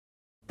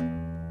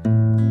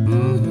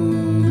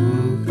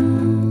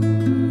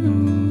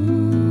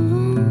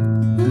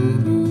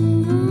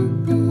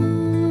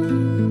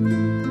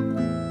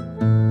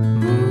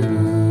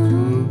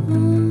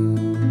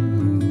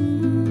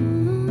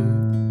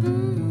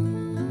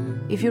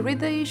If you read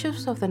the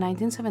issues of the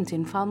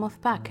 1917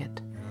 Falmouth packet,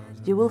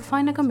 you will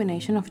find a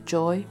combination of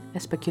joy,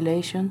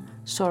 speculation,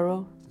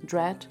 sorrow,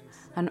 dread,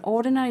 and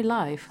ordinary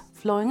life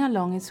flowing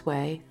along its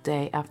way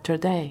day after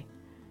day.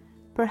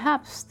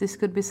 Perhaps this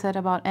could be said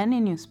about any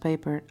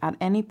newspaper at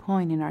any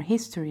point in our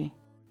history,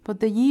 but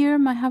the year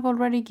might have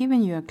already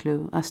given you a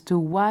clue as to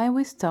why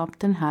we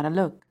stopped and had a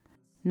look.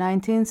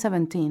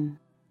 1917.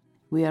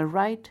 We are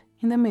right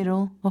in the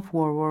middle of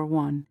World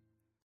War I.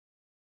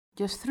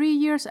 Just 3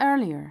 years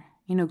earlier,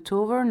 in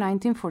October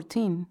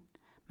 1914,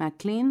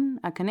 Maclean,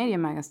 a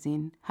Canadian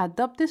magazine, had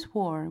dubbed this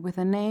war with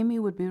a name it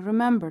would be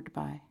remembered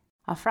by.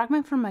 A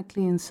fragment from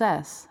Maclean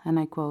says, and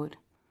I quote,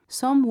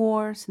 "Some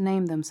wars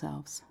name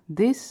themselves.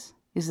 This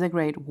is the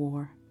Great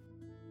War."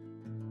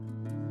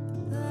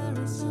 There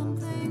are some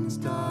things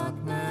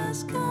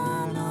darkness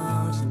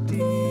cannot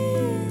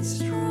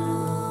destroy.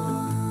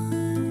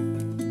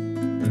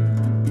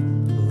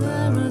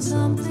 There are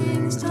some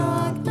things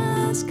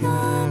darkness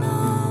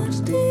cannot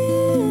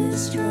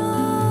destroy.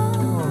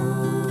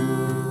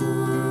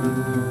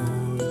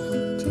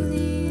 To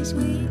these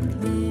we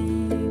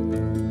cling.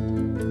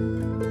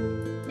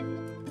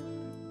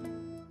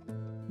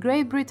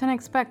 Great Britain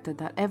expected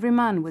that every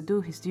man would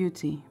do his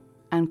duty,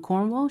 and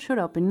Cornwall showed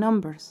up in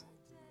numbers.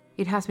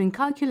 It has been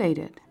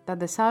calculated that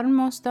the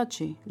southernmost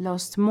duchy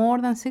lost more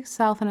than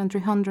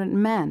 6,300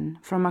 men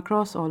from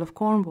across all of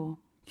Cornwall.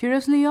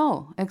 Curiously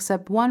all,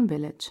 except one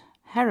village,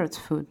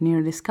 Harrodsfoot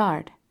near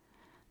Liscard,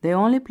 the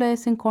only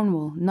place in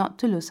Cornwall not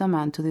to lose a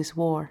man to this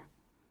war.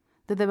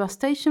 The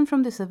devastation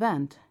from this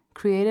event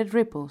created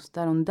ripples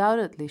that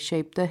undoubtedly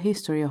shaped the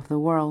history of the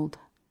world.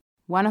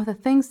 One of the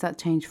things that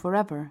changed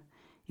forever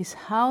is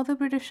how the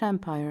British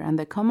Empire and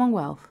the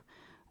Commonwealth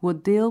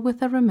would deal with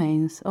the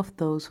remains of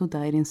those who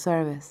died in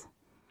service.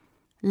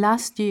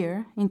 Last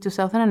year, in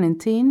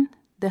 2018,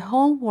 the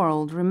whole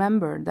world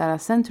remembered that a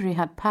century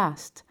had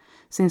passed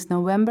since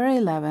November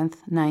 11,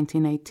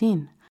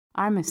 1918,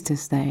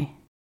 Armistice Day.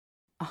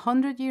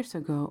 100 years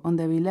ago, on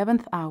the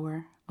 11th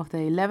hour of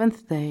the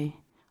 11th day,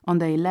 on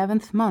the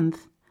 11th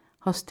month,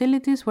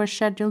 hostilities were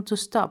scheduled to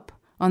stop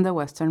on the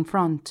Western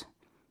Front.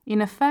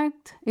 In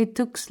effect, it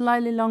took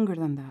slightly longer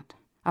than that,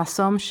 as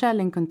some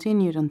shelling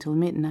continued until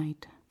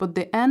midnight. But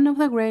the end of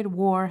the Great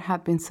War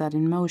had been set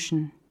in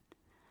motion.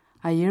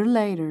 A year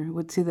later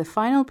would see the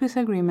final peace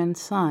agreement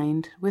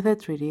signed with the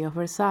Treaty of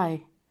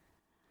Versailles.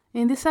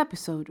 In this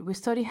episode, we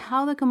study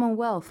how the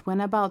Commonwealth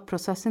went about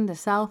processing the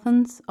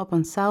thousands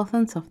upon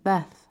thousands of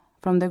deaths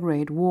from the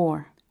Great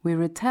War. We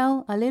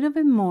retell a little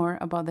bit more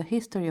about the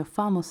history of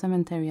Falmouth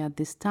Cemetery at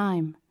this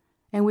time,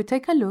 and we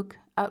take a look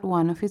at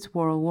one of its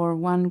World War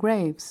I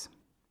graves,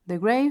 the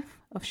grave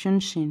of Chung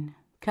Shin,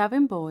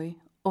 cabin boy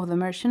of the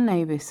Merchant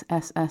Navy's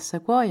SS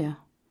Sequoya,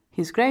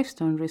 his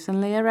gravestone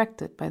recently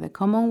erected by the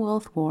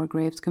Commonwealth War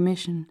Graves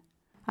Commission.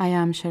 I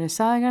am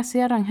Sherezade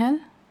Garcia Rangel,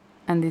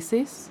 and this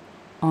is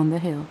On the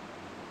Hill.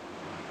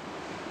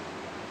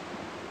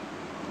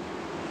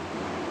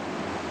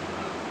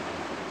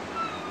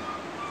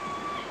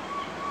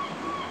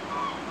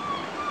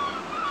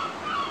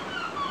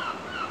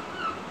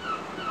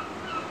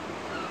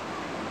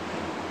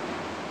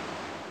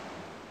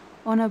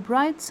 On a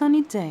bright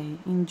sunny day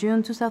in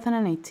June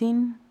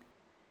 2018,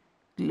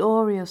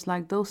 glorious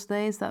like those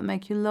days that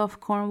make you love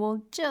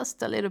Cornwall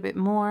just a little bit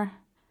more,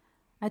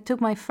 I took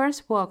my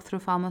first walk through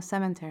Falmouth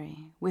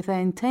Cemetery with the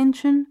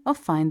intention of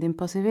finding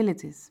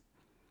possibilities.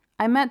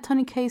 I met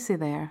Tony Casey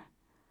there,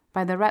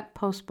 by the red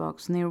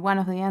postbox near one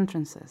of the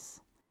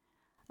entrances,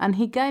 and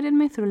he guided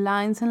me through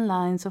lines and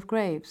lines of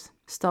graves,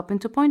 stopping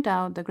to point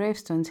out the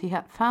gravestones he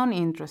had found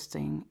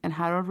interesting and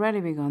had already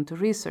begun to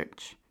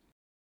research.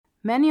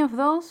 Many of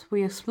those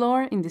we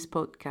explore in this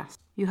podcast.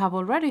 You have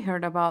already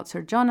heard about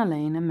Sir John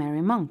Alleyne and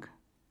Mary Monk.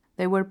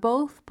 They were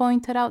both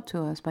pointed out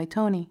to us by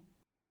Tony.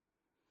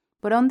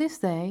 But on this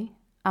day,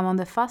 among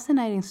the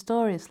fascinating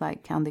stories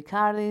like Count de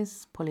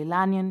Cardis, Polly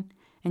Lanyon,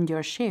 and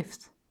George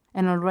Shifts,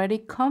 and already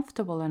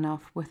comfortable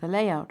enough with the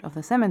layout of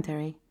the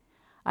cemetery,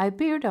 I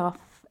veered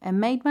off and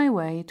made my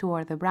way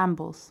toward the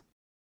brambles.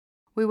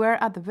 We were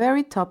at the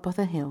very top of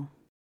the hill.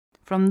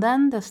 From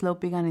then, the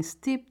slope began a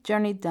steep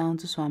journey down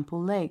to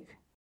Swamppool Lake.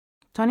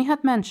 Tony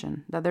had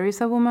mentioned that there is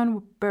a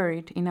woman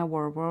buried in a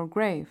World War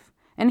grave,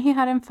 and he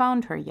hadn't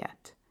found her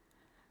yet.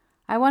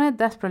 I wanted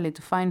desperately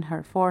to find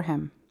her for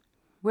him.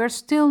 We're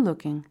still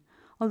looking,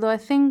 although I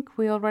think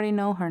we already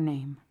know her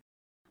name.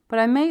 But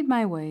I made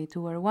my way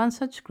to where one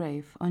such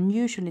grave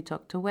unusually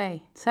tucked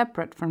away,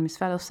 separate from his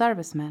fellow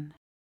servicemen.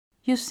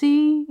 You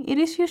see, it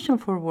is usual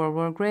for World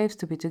War graves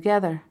to be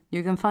together.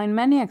 You can find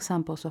many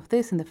examples of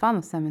this in the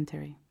Falmouth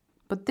Cemetery.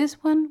 But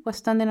this one was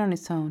standing on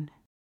its own,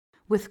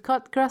 with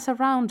cut grass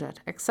around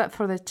it, except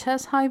for the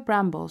chest-high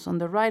brambles on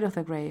the right of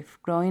the grave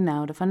growing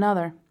out of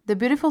another. The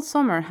beautiful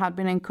summer had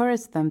been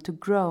encouraged them to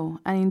grow,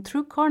 and in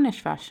true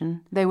Cornish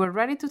fashion, they were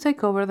ready to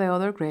take over the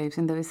other graves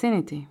in the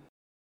vicinity.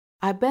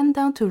 I bent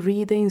down to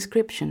read the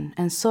inscription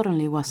and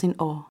suddenly was in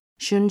awe.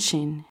 Chung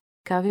Shin,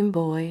 cabin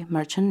boy,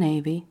 Merchant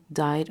Navy,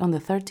 died on the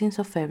 13th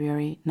of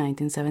February,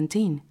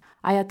 1917.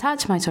 I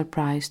attached my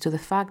surprise to the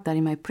fact that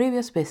in my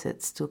previous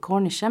visits to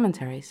Cornish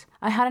cemeteries,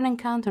 I hadn't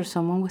encountered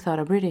someone without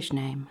a British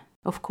name.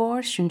 Of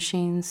course, Chung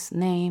Shin's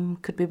name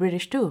could be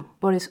British too,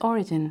 but its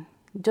origin,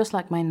 just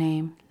like my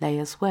name, lay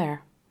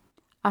elsewhere.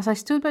 As I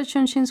stood by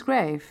Chung Shin's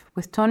grave,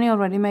 with Tony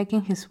already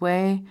making his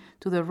way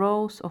to the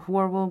rows of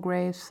war wall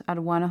graves at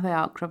one of the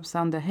outcrops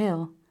down the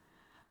hill,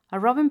 a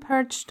robin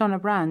perched on a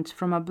branch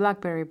from a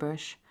blackberry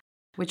bush,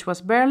 which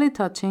was barely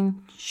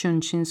touching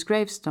Chung Shin's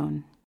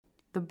gravestone.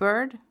 The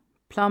bird,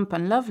 plump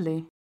and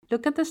lovely,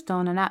 looked at the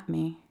stone and at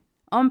me,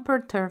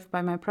 unperturbed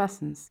by my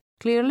presence,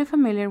 clearly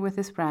familiar with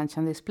this branch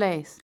and this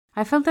place.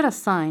 I felt it a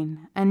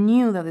sign and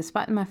knew that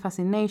despite my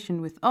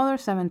fascination with other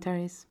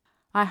cemeteries,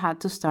 I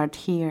had to start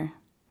here.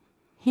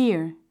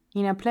 Here,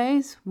 in a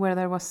place where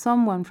there was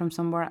someone from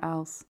somewhere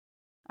else.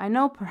 I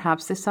know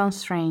perhaps this sounds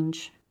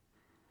strange,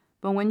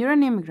 but when you're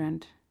an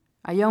immigrant,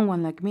 a young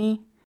one like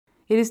me,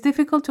 it is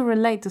difficult to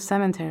relate to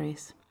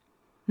cemeteries.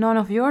 None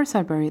of yours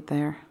are buried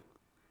there.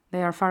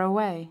 They are far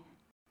away.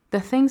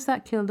 The things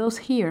that kill those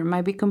here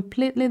might be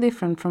completely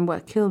different from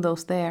what killed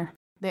those there.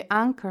 The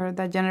anchor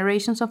that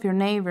generations of your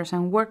neighbors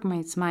and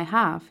workmates might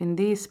have in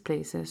these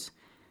places,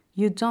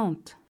 you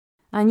don't.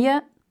 And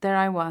yet, there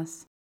I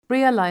was,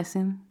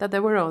 realizing that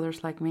there were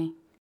others like me.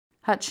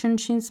 Had Chung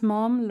Shin's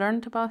mom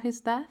learned about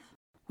his death?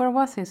 Where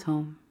was his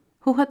home?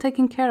 Who had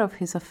taken care of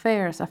his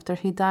affairs after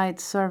he died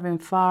serving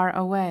far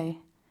away?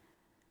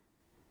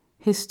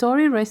 His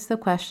story raised the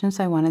questions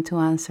I wanted to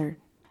answer,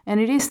 and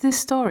it is this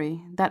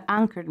story that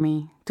anchored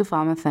me to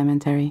Falmouth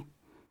Cemetery.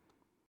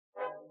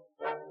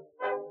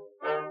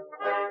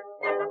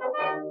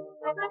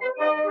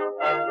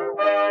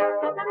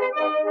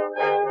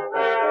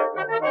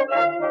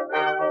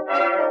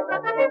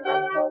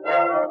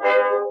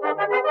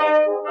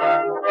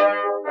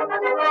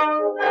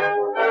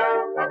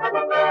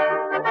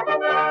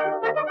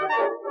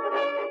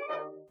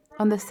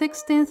 On the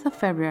 16th of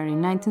February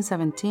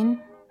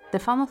 1917, the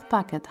Falmouth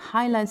Packet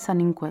highlights an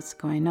inquest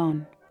going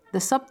on. The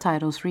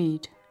subtitles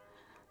read,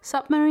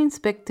 "Submarine's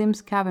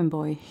Victims Cabin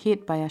Boy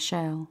Hit by a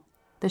Shell."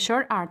 The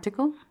short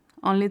article,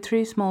 only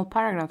 3 small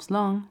paragraphs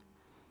long,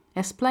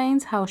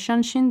 explains how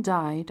Chung Shin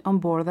died on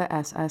board the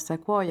SS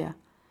Sequoya.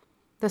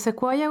 The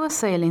Sequoya was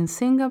sailing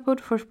Singapore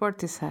for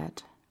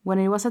Portishead when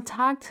it was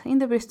attacked in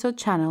the Bristol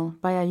Channel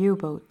by a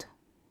U-boat.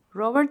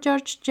 Robert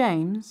George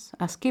James,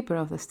 a skipper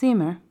of the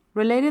steamer,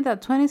 related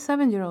that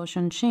 27-year-old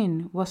Chung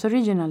Shin was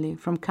originally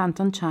from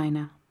Canton,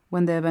 China.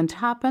 When the event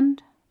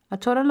happened, a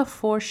total of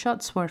 4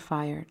 shots were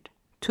fired.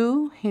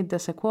 2 hit the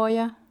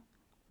Sequoia,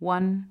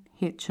 1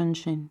 hit Chung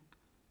Shin.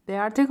 The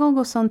article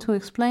goes on to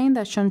explain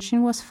that Chung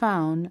Shin was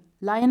found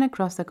lying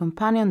across the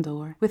companion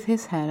door with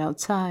his head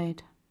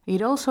outside.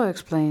 It also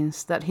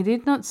explains that he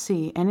did not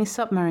see any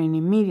submarine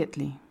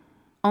immediately,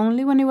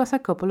 only when it was a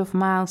couple of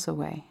miles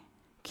away.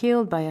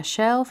 Killed by a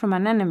shell from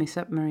an enemy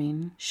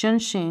submarine, Chung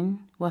Shin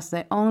was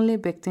the only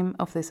victim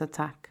of this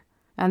attack,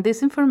 and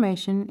this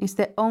information is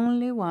the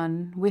only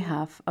one we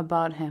have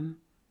about him.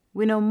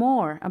 We know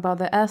more about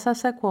the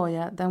SS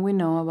Sequoia than we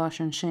know about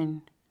Chung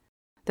Shin.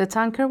 The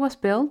tanker was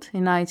built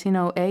in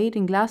 1908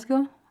 in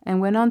Glasgow and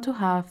went on to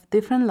have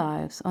different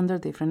lives under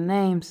different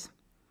names.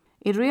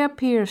 It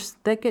reappears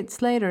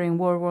decades later in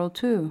World War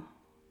II,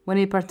 when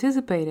it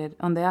participated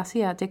on the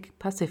Asiatic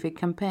Pacific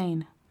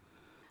campaign.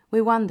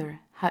 We wonder,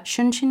 had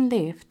Chung Shin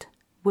lived,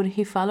 would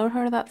he follow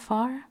her that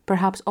far,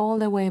 perhaps all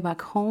the way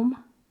back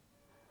home?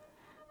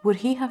 Would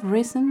he have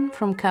risen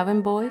from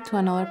cabin boy to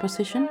another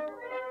position?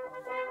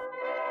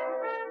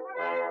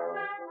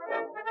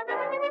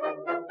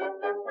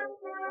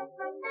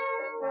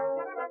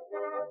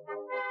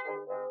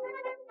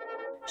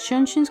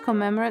 Chung Shin's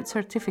commemorative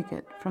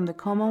certificate from the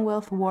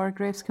Commonwealth War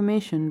Graves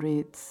Commission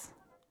reads,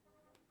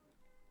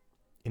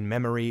 "In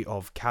memory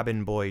of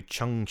cabin boy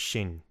Chung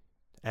Shin,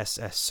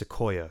 SS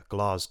Sequoia,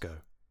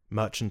 Glasgow,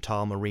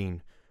 mercantile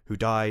marine, who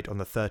died on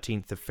the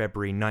 13th of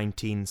February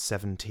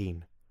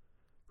 1917.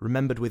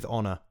 Remembered with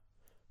honour,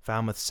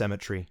 Falmouth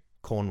Cemetery,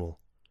 Cornwall.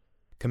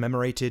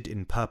 Commemorated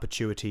in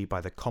perpetuity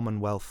by the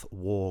Commonwealth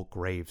War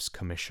Graves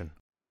Commission."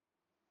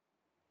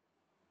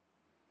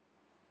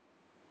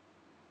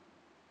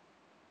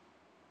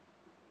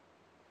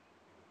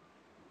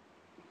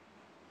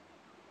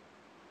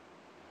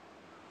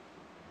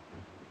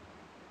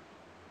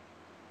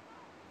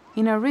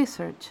 In our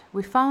research,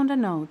 we found a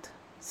note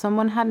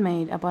someone had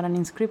made about an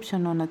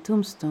inscription on a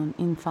tombstone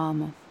in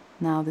Falmouth,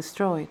 now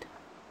destroyed.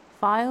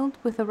 Filed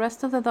with the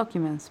rest of the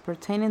documents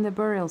pertaining the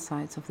burial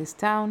sites of this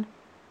town,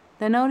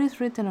 the note is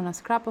written on a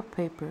scrap of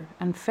paper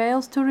and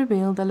fails to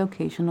reveal the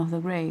location of the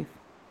grave.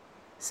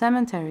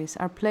 Cemeteries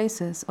are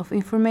places of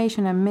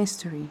information and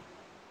mystery.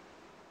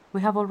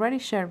 We have already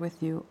shared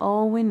with you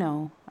all we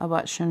know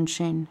about Chung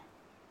Shin,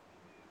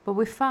 but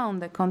we found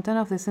the content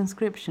of this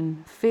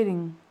inscription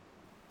fitting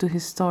to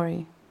his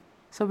story.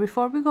 So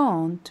before we go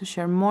on to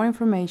share more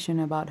information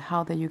about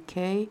how the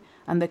UK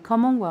and the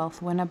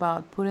Commonwealth went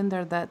about putting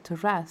their dead to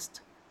rest,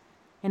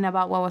 and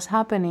about what was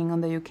happening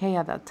on the UK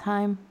at that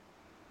time,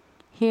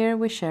 here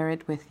we share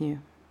it with you.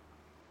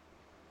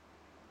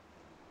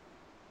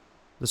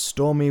 The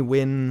stormy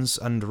winds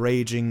and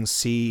raging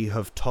sea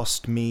have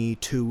tossed me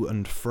to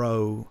and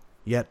fro,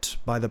 yet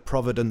by the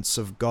providence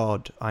of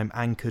God I'm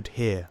anchored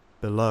here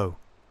below.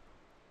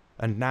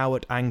 And now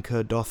at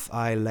anchor doth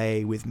I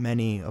lay with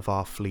many of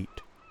our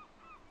fleet,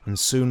 and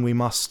soon we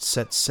must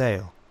set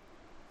sail,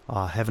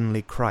 our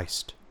heavenly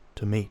Christ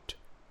to meet.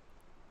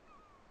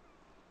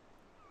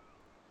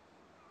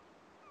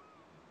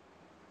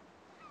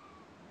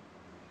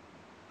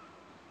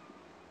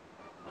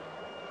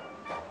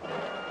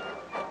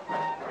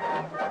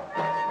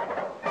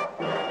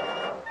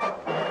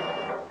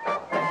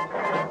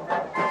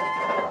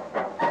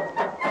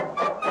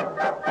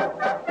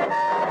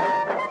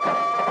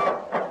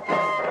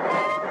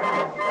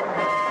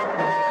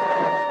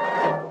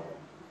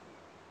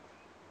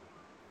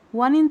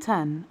 One in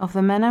 10 of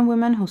the men and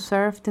women who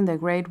served in the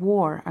Great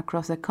War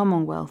across the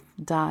Commonwealth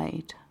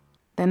died.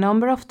 The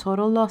number of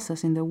total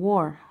losses in the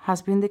war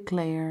has been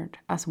declared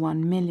as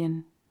 1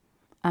 million.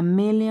 1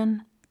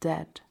 million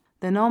dead.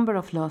 The number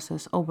of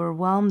losses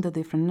overwhelmed the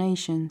different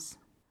nations.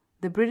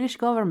 The British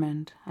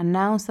government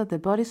announced that the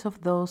bodies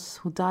of those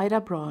who died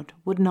abroad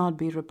would not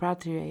be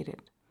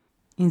repatriated.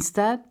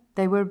 Instead,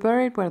 they were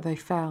buried where they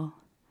fell,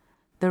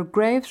 their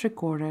graves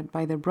recorded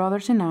by their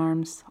brothers in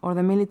arms or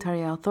the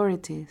military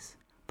authorities.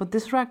 But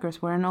these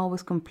records weren't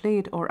always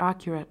complete or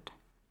accurate.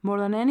 More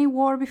than any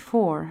war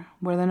before,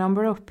 where the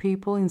number of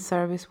people in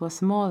service was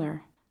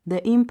smaller,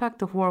 the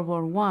impact of World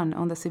War I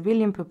on the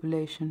civilian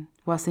population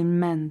was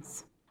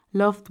immense.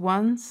 Loved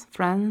ones,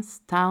 friends,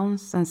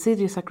 towns, and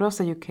cities across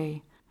the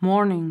UK,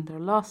 mourning their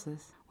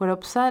losses, were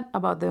upset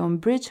about the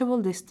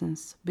unbridgeable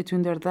distance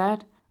between their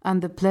dead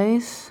and the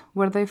place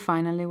where they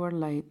finally were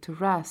laid to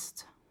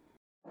rest.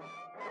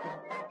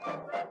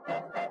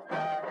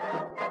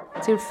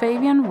 Sir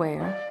Fabian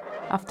Ware,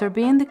 after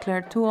being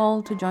declared too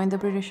old to join the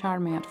British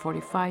Army at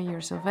 45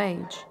 years of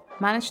age,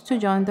 managed to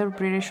join the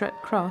British Red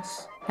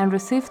Cross and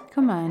received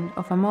command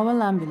of a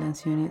mobile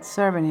ambulance unit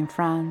serving in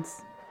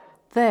France.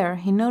 There,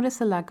 he noticed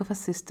the lack of a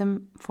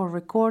system for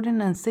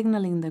recording and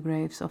signaling the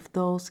graves of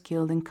those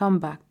killed in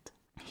combat.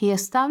 He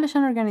established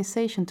an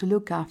organization to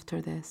look after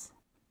this.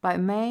 By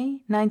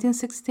May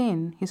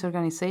 1916, his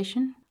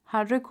organization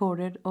had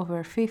recorded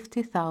over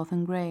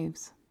 50,000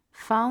 graves.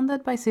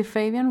 Founded by Sir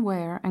Fabian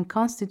Ware and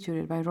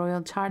constituted by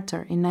Royal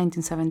Charter in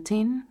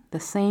 1917,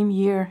 the same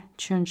year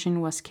Chung Shin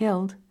was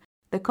killed,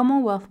 the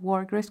Commonwealth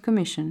War Graves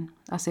Commission,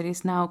 as it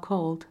is now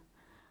called,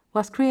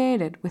 was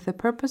created with the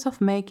purpose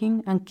of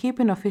making and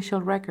keeping official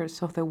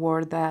records of the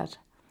war dead,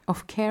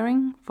 of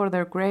caring for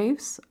their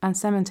graves and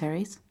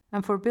cemeteries,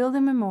 and for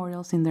building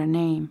memorials in their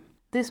name.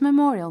 These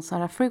memorials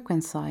are a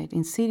frequent sight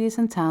in cities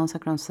and towns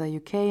across the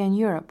UK and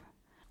Europe,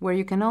 where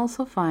you can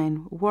also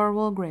find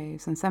war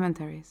graves and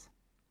cemeteries.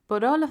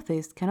 But all of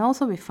this can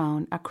also be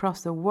found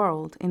across the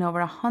world in over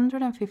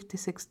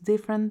 156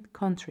 different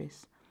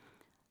countries,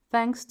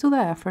 thanks to the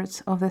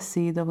efforts of the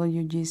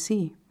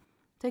CWGC.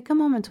 Take a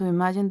moment to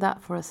imagine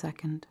that for a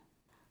second.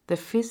 The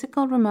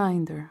physical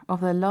reminder of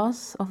the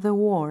loss of the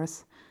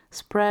wars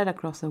spread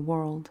across the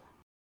world.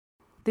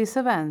 These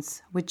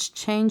events, which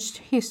changed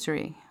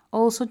history,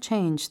 also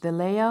changed the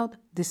layout,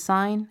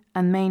 design,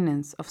 and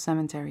maintenance of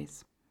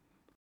cemeteries.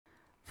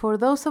 For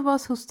those of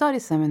us who study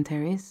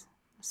cemeteries,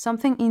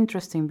 something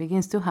interesting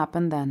begins to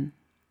happen then.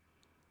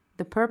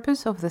 The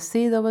purpose of the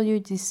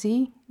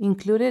CWGC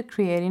included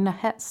creating a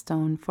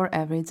headstone for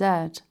every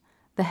dead.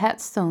 The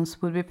headstones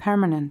would be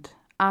permanent,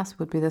 as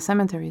would be the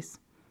cemeteries,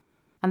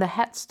 and the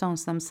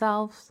headstones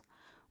themselves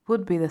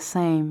would be the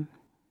same.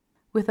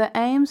 With the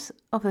aims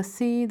of the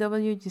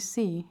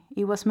CWGC,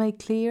 it was made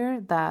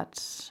clear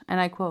that, and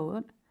I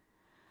quote,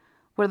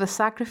 "Where the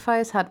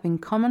sacrifice had been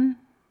common,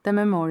 the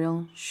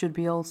memorial should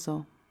be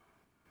also."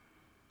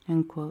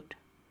 End quote.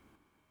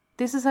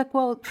 This is a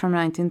quote from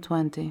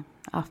 1920,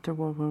 after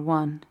World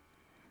War I.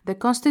 The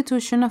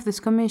constitution of this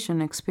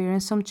commission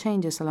experienced some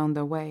changes along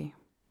the way,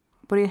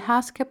 but it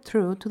has kept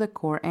true to the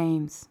core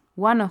aims.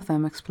 One of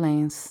them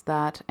explains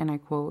that, and I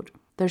quote,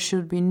 "there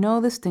should be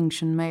no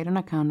distinction made on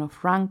account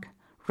of rank,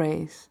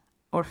 race,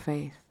 or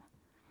faith."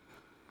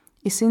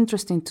 It's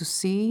interesting to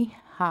see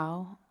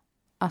how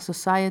a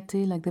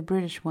society like the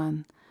British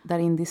one, that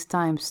in this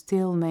time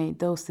still made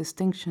those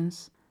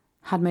distinctions,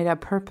 had made a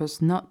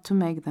purpose not to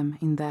make them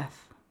in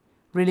death.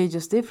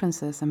 Religious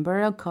differences and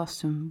burial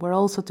custom were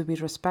also to be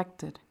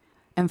respected,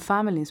 and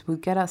families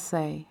would get a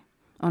say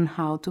on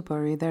how to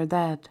bury their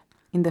dead.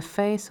 In the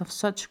face of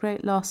such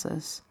great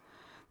losses,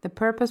 the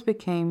purpose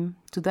became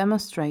to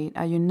demonstrate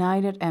a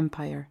united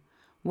empire,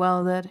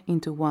 welded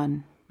into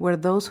one, where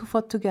those who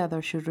fought together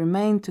should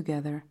remain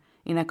together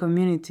in a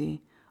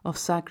community of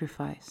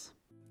sacrifice.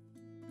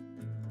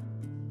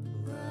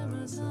 There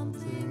are some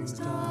things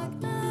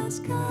darkness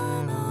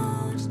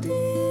cannot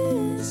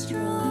destroy.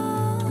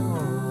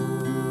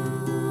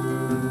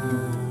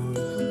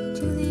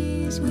 To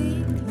these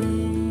we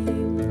cling.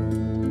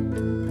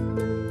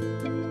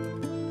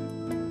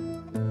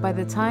 By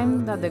the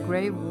time that the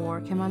Great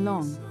War came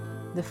along,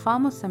 the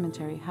Falmouth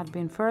Cemetery had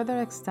been further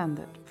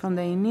extended from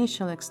the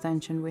initial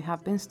extension we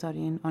have been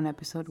studying on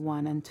episode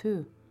 1 and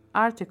 2.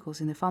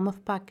 articles in the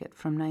Falmouth Packet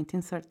from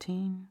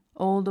 1913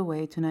 all the way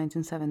to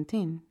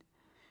 1917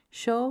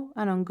 show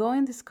an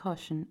ongoing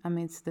discussion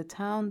amidst the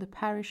town, the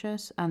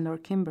parishes, and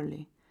Lord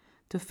Kimberley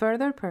to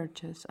further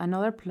purchase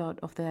another plot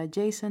of the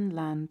adjacent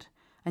land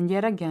and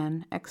yet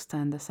again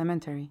extend the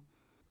cemetery.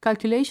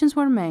 Calculations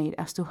were made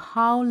as to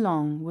how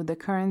long would the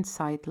current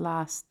site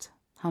last,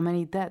 how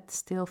many deaths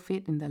still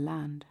fit in the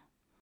land.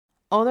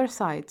 Other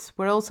sites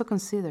were also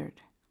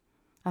considered,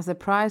 as the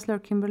price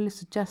Lord Kimberley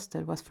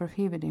suggested was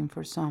prohibiting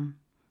for some.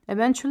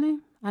 Eventually,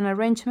 an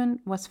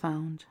arrangement was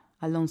found,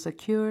 a loan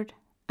secured,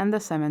 and the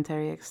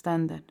cemetery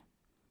extended.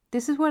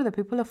 This is where the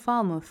people of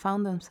Falmouth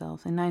found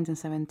themselves in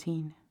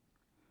 1917.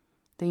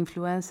 The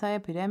influenza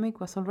epidemic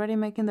was already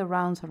making the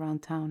rounds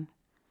around town,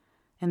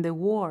 and the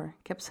war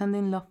kept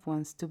sending loved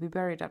ones to be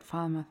buried at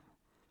Falmouth.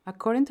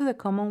 According to the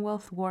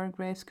Commonwealth War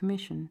Graves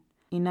Commission,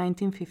 in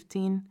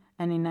 1915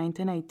 and in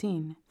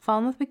 1918,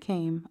 Falmouth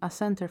became a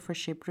center for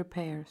ship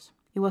repairs.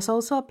 It was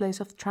also a place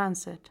of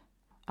transit,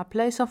 a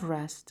place of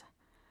rest,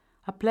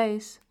 a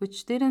place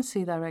which didn't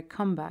see direct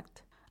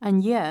combat,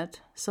 and yet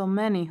so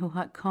many who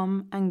had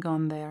come and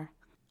gone there.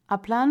 A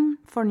plan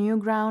for new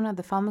ground at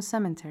the Falmouth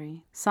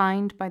Cemetery,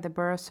 signed by the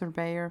borough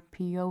surveyor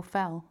P.O.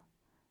 Fell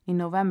in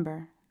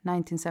November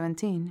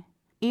 1917,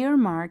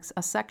 earmarks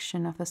a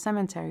section of the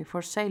cemetery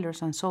for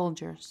sailors and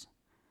soldiers.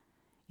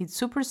 It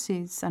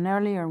supersedes an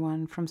earlier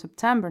one from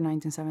September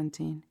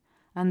 1917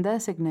 and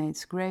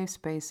designates grave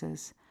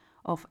spaces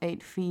of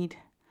 8 feet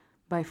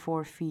by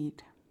 4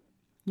 feet.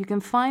 You can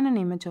find an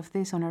image of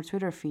this on our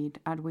Twitter feed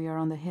at We Are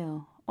on the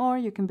Hill, or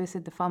you can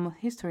visit the Falmouth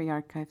History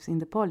Archives in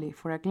the Poly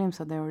for a glimpse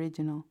of the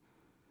original.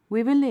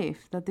 We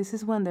believe that this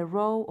is when the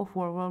row of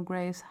World War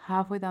graves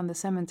halfway down the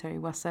cemetery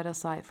was set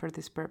aside for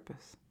this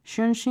purpose.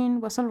 Chung Shin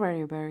was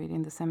already buried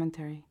in the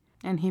cemetery,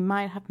 and he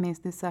might have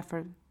missed this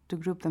effort to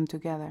group them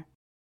together.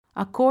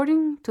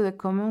 According to the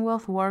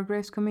Commonwealth War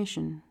Graves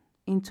Commission,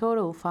 in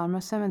total,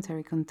 Falmouth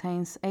Cemetery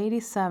contains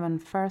 87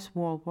 First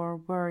World War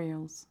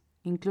burials,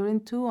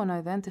 including 2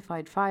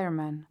 unidentified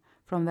firemen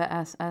from the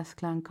SS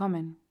Clan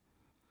Comyn.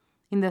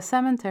 In the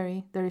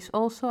cemetery, there is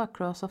also a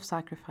cross of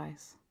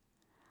sacrifice,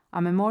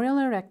 a memorial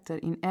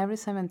erected in every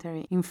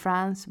cemetery in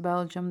France,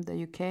 Belgium,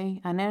 the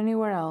UK, and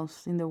anywhere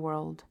else in the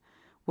world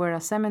where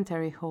a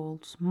cemetery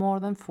holds more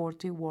than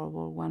 40 World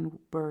War I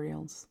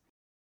burials.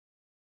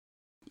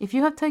 If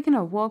you have taken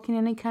a walk in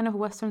any kind of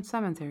Western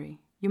cemetery,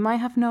 you might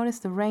have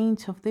noticed the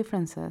range of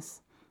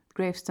differences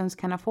gravestones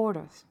can afford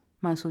us.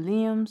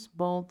 Mausoleums,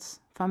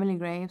 vaults, family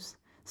graves,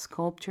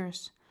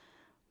 sculptures,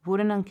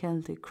 wooden and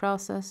Celtic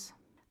crosses.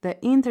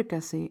 The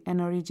intricacy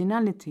and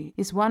originality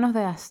is one of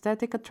the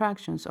aesthetic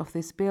attractions of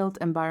these built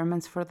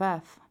environments for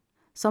death.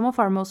 Some of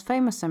our most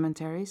famous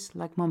cemeteries,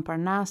 like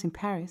Montparnasse in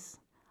Paris,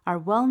 are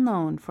well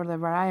known for the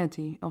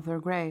variety of their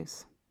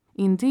graves.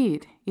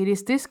 Indeed, it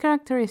is this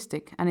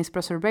characteristic and its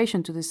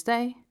preservation to this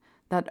day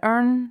that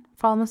earn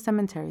Falmouth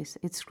Cemeteries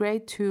its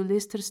Grade II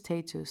listed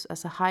status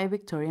as a high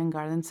Victorian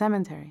garden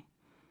cemetery.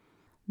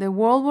 The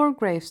World War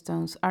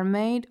gravestones are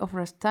made of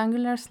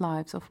rectangular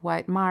slabs of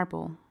white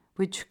marble,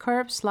 which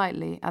curve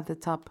slightly at the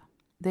top.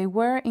 They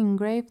were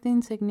engraved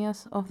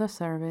insignias of the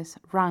service,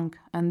 rank,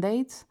 and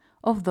dates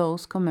of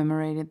those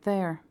commemorated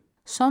there.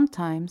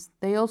 Sometimes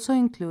they also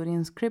include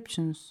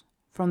inscriptions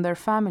from their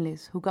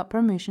families who got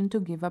permission to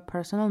give a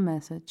personal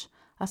message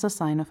as a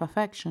sign of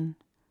affection.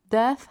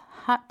 Death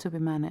had to be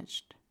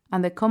managed,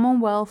 and the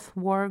Commonwealth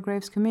War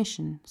Graves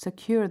Commission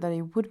secured that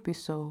it would be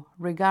so,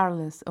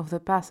 regardless of the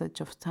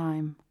passage of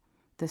time.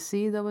 The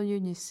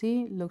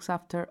CWGC looks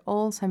after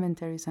all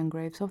cemeteries and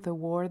graves of the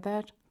war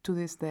dead to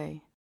this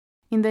day.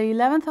 In the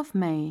 11th of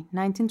May,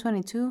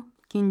 1922,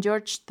 King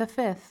George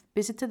V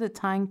visited the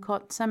Tyne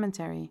Cot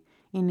Cemetery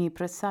in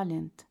Ypres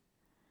Salient.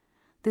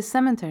 This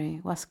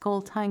cemetery was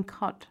called Tyne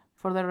Cot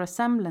for the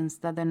resemblance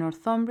that the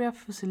Northumbria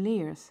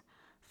Fusiliers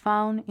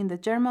found in the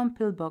German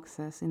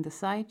pillboxes in the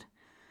site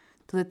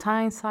to the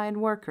Tyneside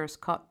workers'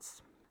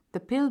 cots. The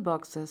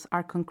pillboxes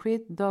are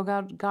concrete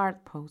dugout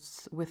guard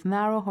posts with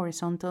narrow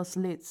horizontal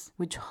slits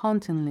which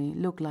hauntingly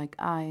look like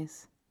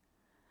eyes.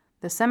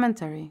 The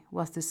cemetery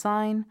was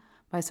designed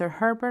by Sir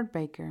Herbert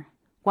Baker,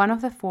 one of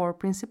the 4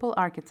 principal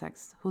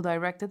architects who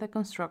directed the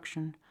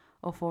construction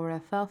of over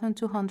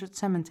 1,200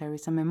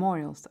 cemeteries and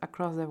memorials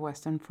across the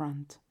Western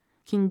Front.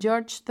 King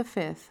George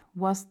V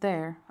was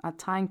there at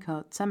Tyne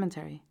Cot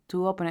Cemetery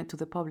to open it to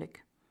the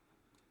public.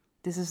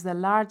 This is the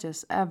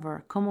largest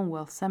ever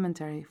Commonwealth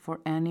cemetery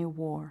for any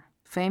war.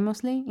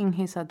 Famously, in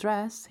his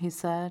address, he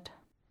said,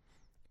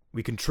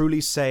 "We can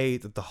truly say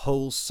that the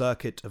whole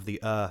circuit of the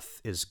earth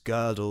is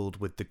girdled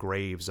with the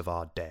graves of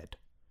our dead.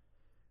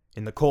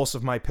 In the course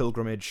of my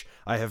pilgrimage,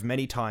 I have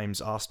many times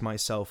asked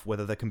myself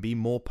whether there can be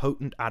more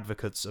potent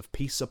advocates of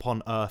peace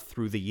upon earth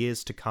through the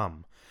years to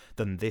come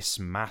than this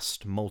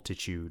massed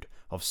multitude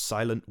of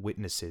silent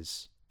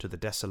witnesses to the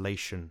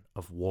desolation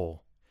of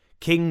war.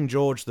 King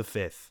George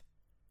V,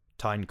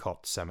 Tyne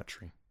Cot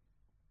Cemetery."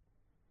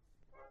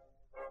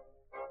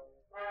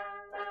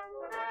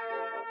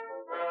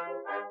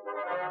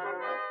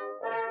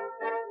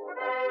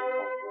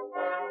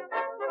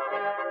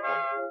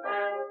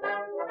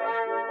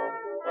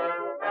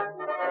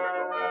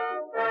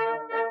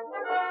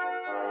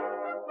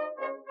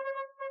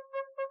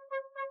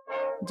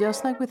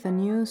 Just like with the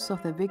news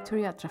of the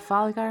victory at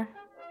Trafalgar,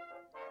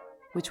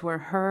 which were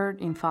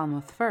heard in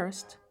Falmouth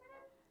first,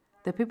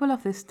 the people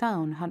of this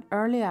town had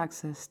early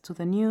access to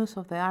the news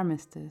of the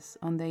armistice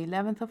on the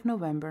 11th of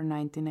November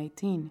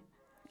 1918.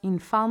 In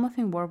Falmouth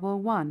in World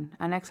War I,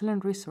 an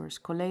excellent resource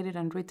collated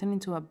and written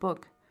into a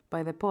book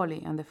by the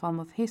Poly and the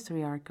Falmouth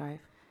History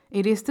Archive,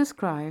 it is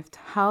described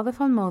how the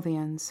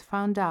Falmouthians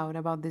found out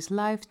about this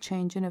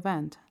life-changing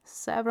event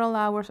several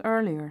hours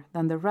earlier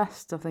than the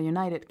rest of the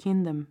United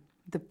Kingdom.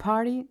 The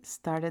party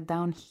started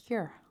down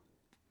here.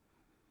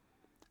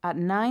 At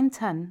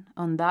 9:10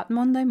 on that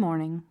Monday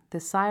morning, the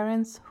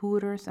sirens,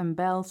 hooters, and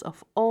bells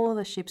of all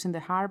the ships in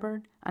the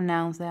harbor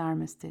announced the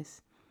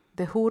armistice.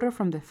 The hooter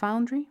from the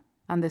foundry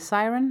and the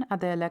siren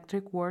at the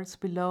electric works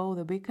below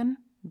the beacon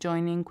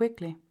joined in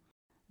quickly.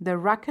 The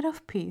racket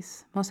of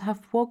peace must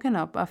have woken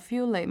up a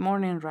few late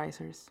morning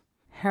risers.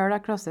 Heard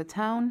across the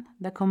town,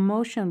 the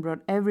commotion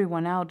brought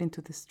everyone out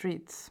into the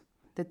streets.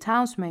 The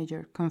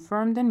townsmayor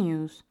confirmed the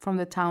news from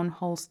the town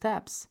hall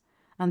steps,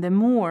 and the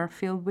moor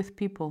filled with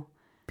people.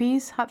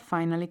 Peace had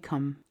finally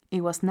come.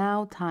 It was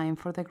now time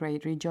for the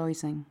great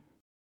rejoicing.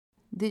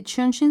 Did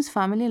Chung Shin's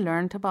family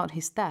learn about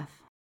his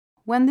death?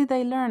 When did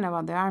they learn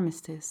about the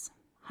armistice?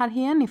 Had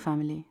he any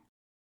family?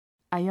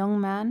 A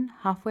young man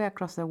halfway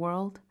across the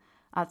world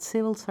at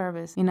civil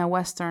service in a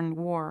Western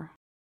war.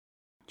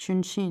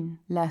 Chung Shin,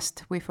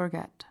 lest we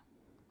forget.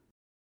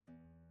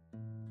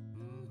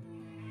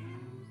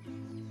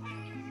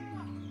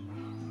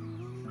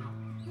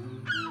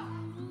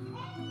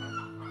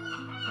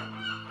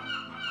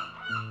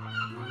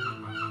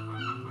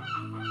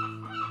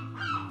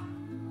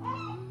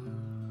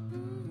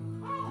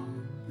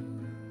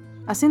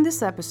 As in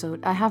this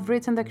episode, I have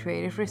written the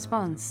creative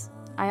response.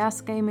 I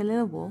asked Amy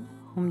Lilwell,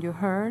 whom you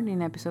heard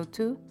in episode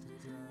 2,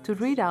 to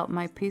read out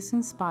my piece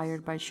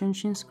inspired by Chung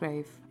Shin's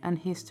grave and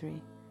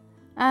history,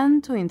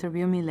 and to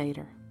interview me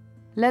later.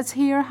 Let's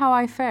hear how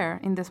I fare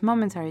in this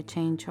momentary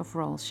change of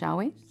roles, shall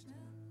we?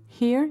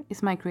 Here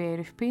is my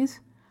creative piece,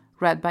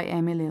 read by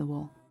Amy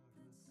Lilwell.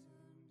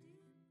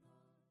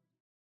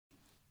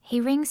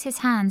 He wrings his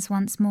hands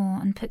once more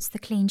and puts the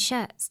clean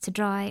shirts to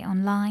dry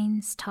on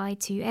lines tied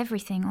to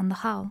everything on the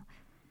hull.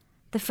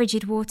 The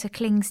frigid water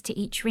clings to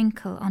each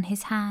wrinkle on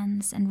his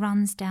hands and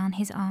runs down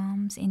his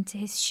arms into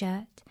his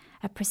shirt,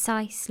 a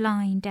precise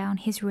line down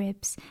his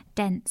ribs,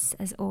 dense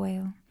as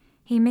oil.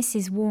 He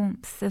misses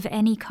warmth of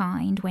any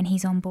kind when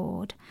he's on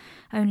board,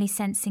 only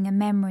sensing a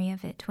memory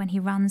of it when he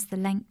runs the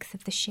length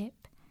of the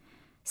ship.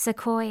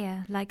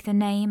 Sequoya, like the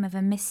name of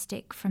a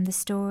mystic from the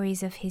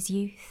stories of his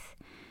youth.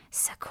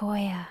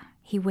 Sequoya,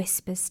 he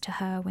whispers to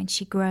her when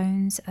she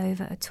groans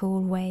over a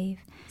tall wave.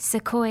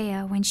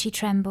 Sequoya when she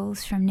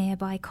trembles from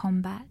nearby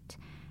combat.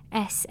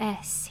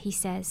 SS, he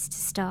says to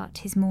start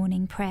his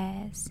morning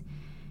prayers.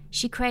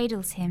 She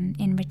cradles him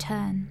in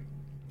return.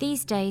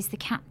 These days the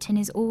captain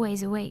is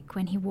always awake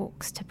when he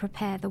walks to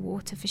prepare the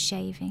water for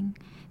shaving.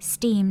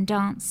 Steam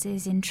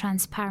dances in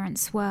transparent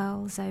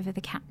swirls over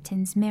the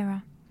captain's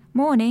mirror.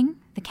 Morning,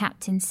 the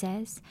captain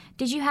says.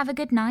 Did you have a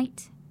good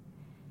night?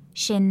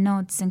 Shin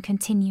nods and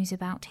continues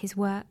about his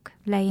work,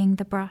 laying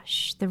the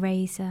brush, the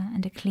razor,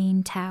 and a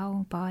clean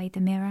towel by the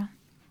mirror.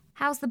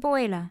 How's the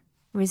boiler?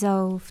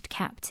 Resolved,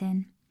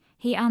 Captain.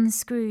 He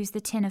unscrews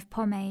the tin of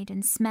pomade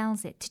and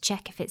smells it to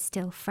check if it's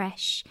still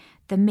fresh.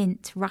 The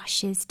mint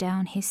rushes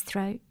down his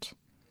throat.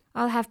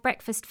 I'll have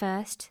breakfast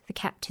first, the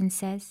captain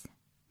says.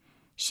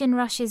 Shin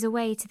rushes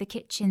away to the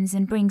kitchens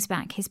and brings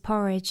back his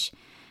porridge.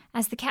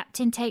 As the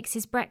captain takes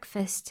his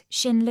breakfast,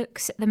 Shin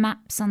looks at the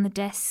maps on the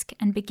desk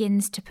and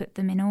begins to put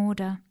them in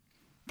order.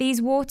 These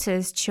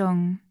waters,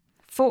 Chung.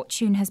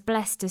 Fortune has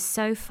blessed us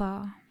so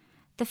far.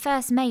 The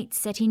first mate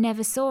said he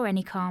never saw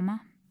any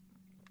calmer.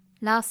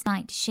 Last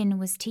night, Shin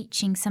was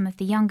teaching some of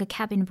the younger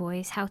cabin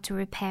boys how to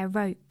repair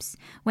ropes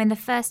when the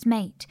first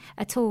mate,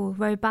 a tall,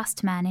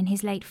 robust man in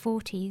his late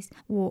 40s,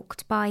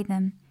 walked by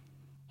them.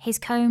 His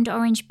combed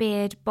orange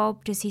beard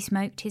bobbed as he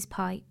smoked his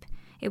pipe.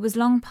 It was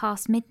long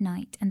past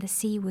midnight and the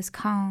sea was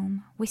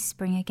calm,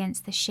 whispering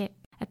against the ship,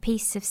 a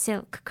piece of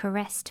silk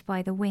caressed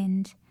by the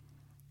wind.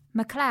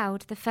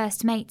 MacLeod, the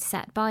first mate,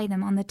 sat by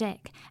them on the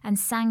deck and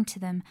sang to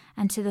them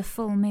and to the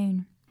full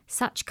moon.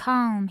 Such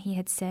calm, he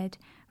had said,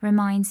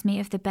 reminds me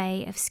of the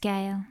Bay of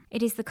Scale.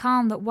 It is the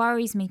calm that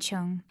worries me,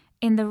 Chung.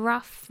 In the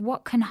rough,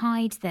 what can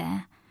hide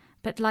there?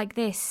 But like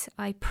this,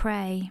 I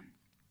pray.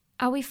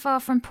 Are we far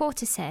from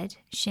Portishead?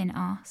 Shin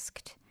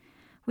asked.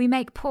 We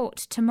make port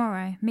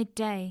tomorrow,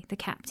 midday, the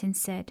captain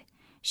said.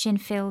 Shin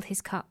filled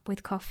his cup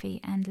with coffee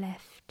and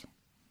left.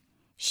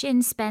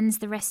 Shin spends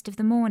the rest of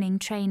the morning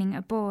training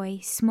a boy,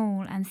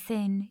 small and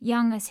thin,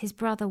 young as his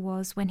brother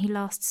was when he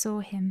last saw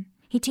him.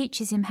 He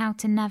teaches him how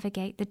to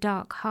navigate the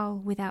dark hull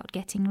without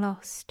getting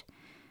lost.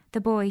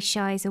 The boy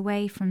shies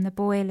away from the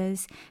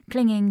boilers,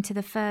 clinging to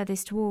the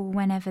furthest wall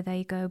whenever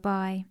they go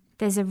by.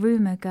 There's a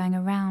rumour going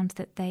around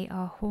that they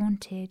are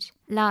haunted.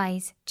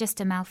 Lies,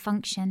 just a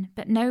malfunction,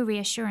 but no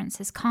reassurance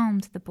has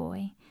calmed the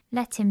boy.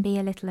 Let him be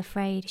a little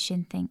afraid,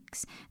 Shin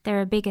thinks.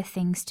 There are bigger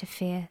things to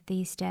fear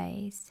these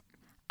days.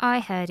 I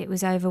heard it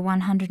was over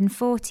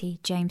 140,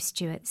 James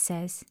Stewart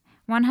says.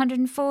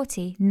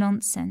 140?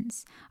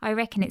 Nonsense. I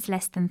reckon it's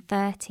less than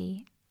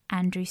 30,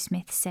 Andrew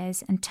Smith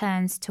says, and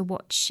turns to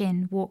watch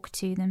Shin walk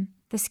to them.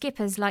 The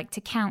skippers like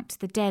to count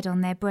the dead on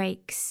their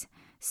breaks.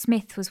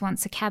 Smith was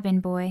once a cabin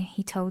boy,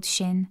 he told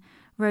Shin,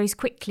 rose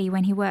quickly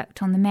when he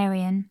worked on the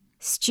Merian.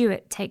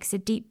 Stewart takes a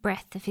deep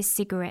breath of his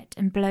cigarette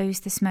and blows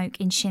the smoke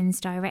in Shin's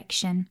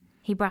direction.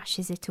 He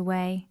brushes it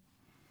away.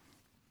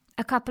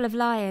 A couple of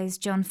liars,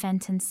 John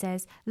Fenton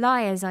says.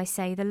 Liars, I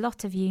say, the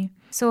lot of you.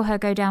 Saw her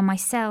go down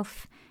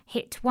myself.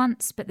 Hit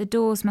once, but the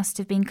doors must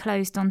have been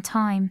closed on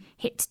time.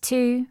 Hit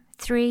 2,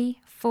 3,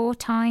 4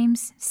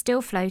 times,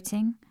 still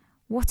floating.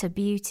 What a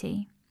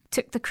beauty.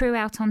 Took the crew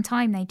out on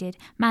time, they did.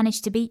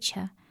 Managed to beach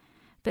her.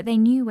 But they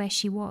knew where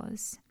she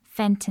was.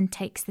 Fenton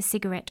takes the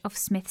cigarette off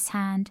Smith's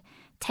hand,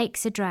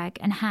 takes a drag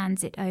and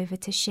hands it over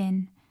to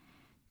Shin.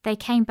 They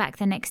came back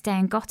the next day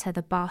and got her,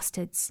 the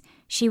bastards.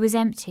 She was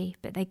empty,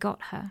 but they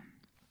got her.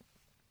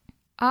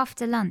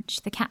 After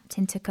lunch, the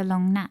captain took a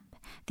long nap,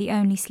 the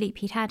only sleep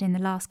he'd had in the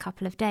last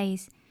couple of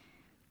days.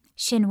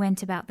 Shin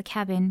went about the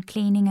cabin,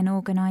 cleaning and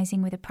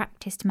organising with a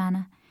practised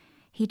manner.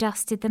 He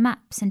dusted the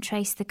maps and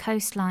traced the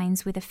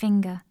coastlines with a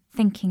finger,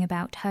 thinking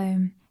about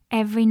home.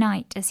 Every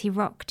night as he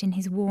rocked in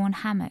his worn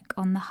hammock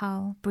on the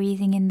hull,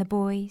 breathing in the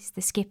boys,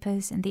 the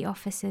skippers and the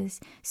officers,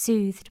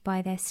 soothed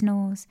by their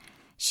snores,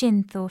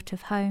 Shin thought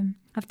of home,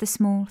 of the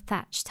small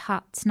thatched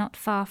huts not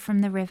far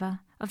from the river,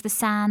 of the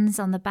sands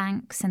on the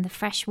banks and the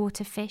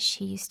freshwater fish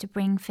he used to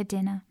bring for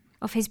dinner,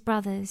 of his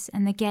brothers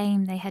and the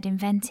game they had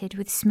invented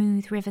with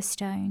smooth river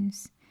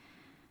stones,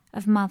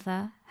 of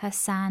Mother, her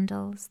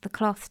sandals, the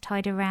cloth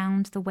tied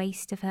around the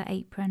waist of her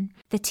apron,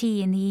 the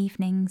tea in the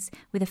evenings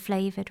with a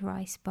flavoured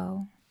rice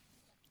bowl.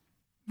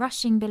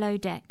 Rushing below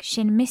deck,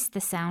 Shin missed the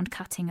sound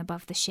cutting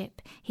above the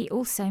ship. He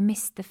also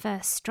missed the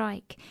first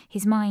strike,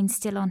 his mind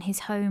still on his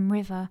home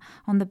river,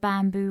 on the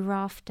bamboo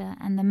rafter,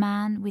 and the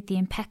man with the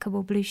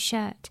impeccable blue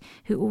shirt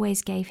who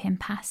always gave him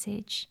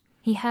passage.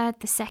 He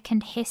heard the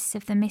second hiss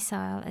of the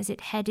missile as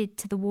it headed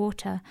to the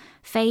water,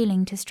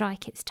 failing to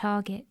strike its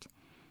target.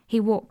 He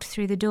walked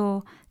through the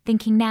door,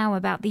 thinking now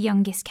about the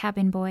youngest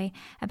cabin boy,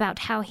 about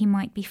how he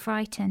might be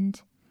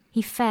frightened.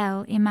 He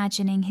fell,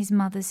 imagining his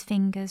mother's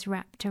fingers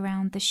wrapped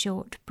around the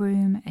short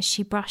broom as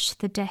she brushed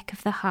the deck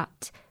of the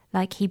hut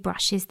like he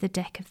brushes the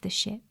deck of the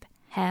ship.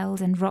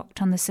 Held and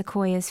rocked on the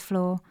Sequoia's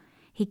floor,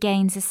 he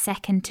gains a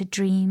second to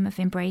dream of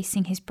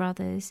embracing his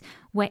brothers,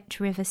 wet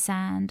river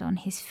sand on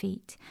his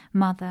feet,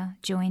 Mother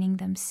joining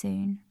them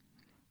soon.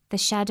 The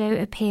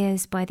shadow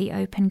appears by the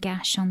open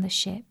gash on the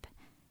ship.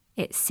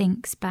 It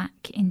sinks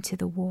back into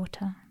the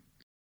water.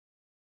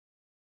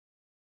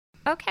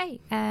 Okay,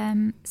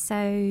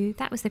 so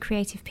that was the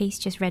creative piece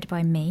just read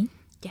by me.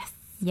 Yes.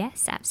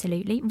 Yes,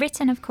 absolutely.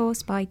 Written, of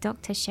course, by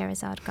Dr.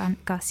 Sherezade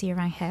Garcia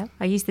Rangel.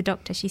 I use the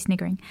doctor, she's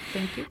sniggering.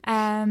 Thank you.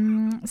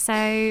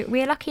 So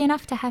we're lucky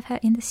enough to have her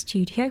in the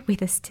studio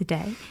with us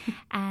today.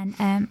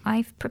 And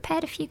I've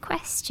prepared a few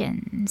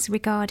questions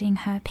regarding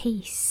her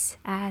piece,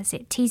 as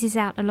it teases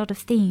out a lot of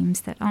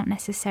themes that aren't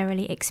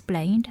necessarily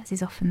explained, as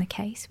is often the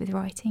case with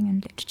writing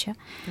and literature.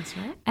 That's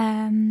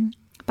right.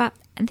 But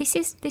this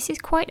is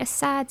quite a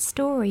sad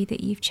story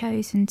that you've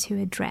chosen to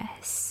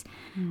address.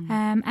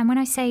 And when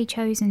I say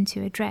chosen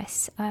to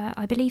address,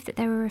 I believe that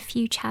there are a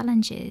few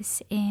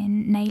challenges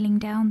in nailing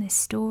down this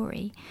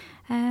story.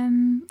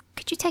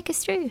 Could you take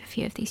us through a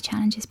few of these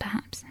challenges,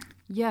 perhaps?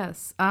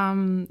 Yes.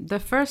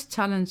 The first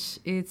challenge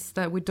is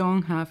that we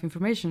don't have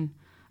information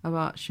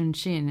about Chung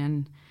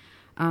Shin,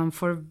 and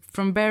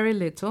from very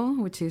little,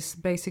 which is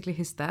basically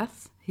his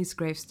death, his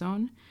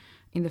gravestone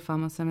in the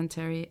Falmouth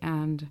Cemetery,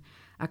 and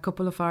a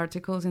couple of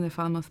articles in the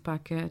Falmouth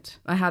Packet,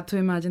 I had to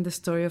imagine the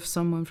story of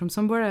someone from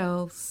somewhere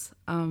else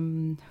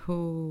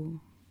who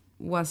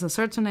was a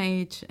certain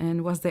age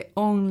and was the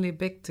only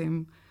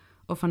victim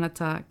of an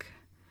attack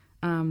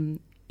in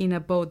a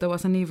boat that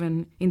wasn't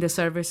even in the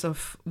service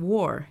of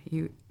war.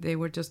 They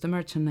were just the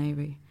merchant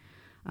navy.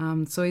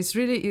 So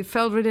it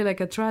felt really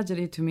like a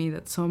tragedy to me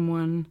that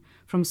someone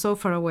from so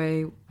far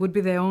away would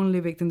be the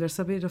only victim. There's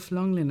a bit of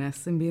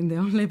loneliness in being the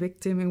only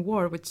victim in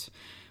war, which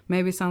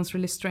maybe sounds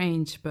really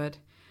strange, but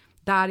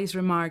that is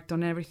remarked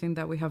on everything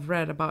that we have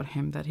read about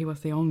him, that he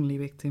was the only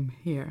victim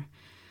here.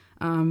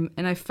 And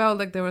I felt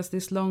like there was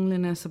this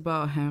loneliness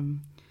about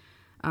him,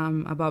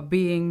 about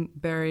being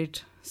buried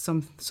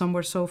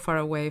somewhere so far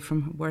away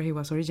from where he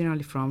was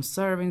originally from,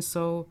 serving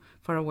so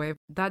far away.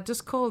 That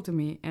just called to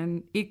me,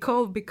 and it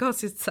called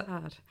because it's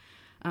sad.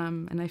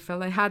 And I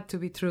felt I had to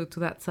be true to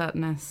that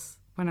sadness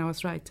when I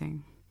was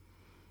writing.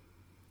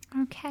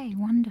 Okay,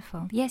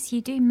 wonderful. Yes,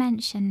 you do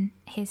mention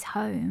his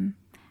home.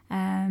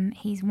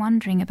 He's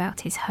wondering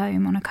about his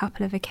home on a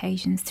couple of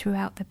occasions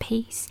throughout the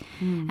piece.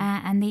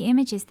 And the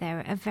images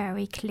there are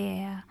very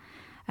clear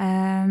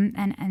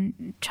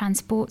and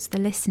transports the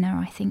listener,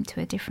 I think,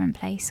 to a different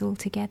place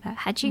altogether.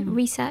 Had you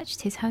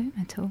researched his home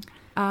at all?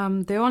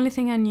 The only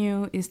thing I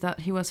knew is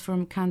that he was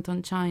from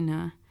Canton,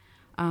 China.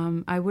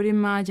 I would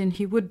imagine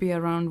he would be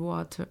around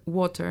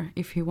water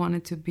if he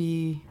wanted to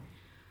be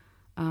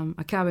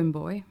a cabin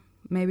boy.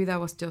 maybe that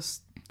was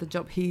just the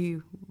job he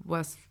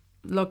was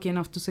lucky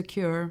enough to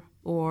secure,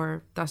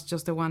 or that's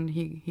just the one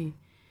he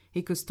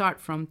could start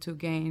from to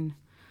gain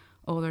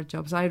other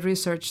jobs. I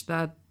researched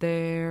that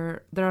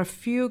there are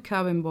few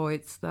cabin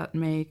boys that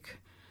make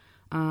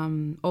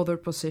other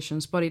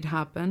positions, but it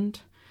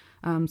happened.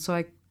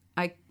 So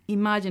I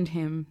imagined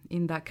him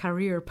in that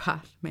career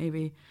path,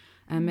 maybe.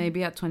 And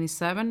maybe at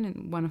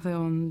 27, one of the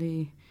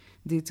only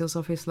details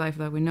of his life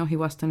that we know, he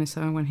was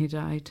 27 when he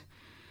died.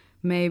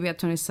 Maybe at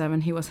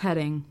 27, he was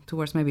heading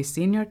towards maybe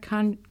senior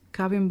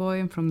cabin boy,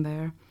 and from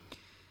there.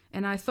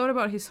 And I thought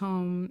about his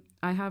home.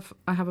 I have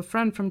a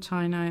friend from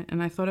China,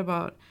 and I thought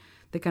about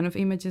the kind of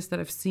images that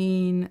I've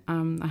seen.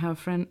 I have a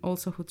friend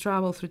also who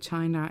traveled through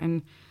China,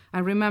 and I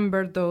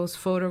remembered those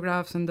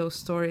photographs and those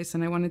stories,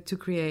 and I wanted to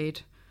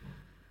create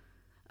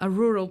a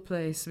rural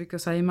place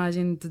because I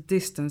imagined the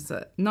distance,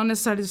 not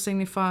necessarily to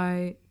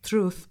signify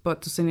truth,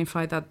 but to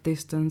signify that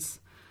distance.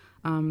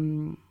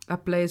 A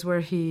place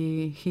where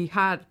he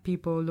had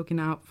people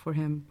looking out for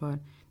him, but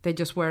they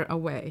just were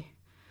away.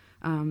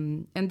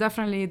 And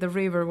definitely the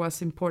river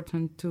was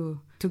important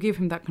to give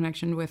him that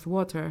connection with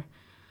water,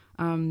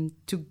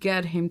 to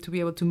get him to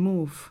be able to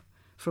move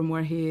from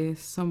where he is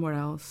somewhere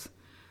else.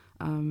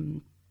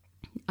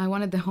 I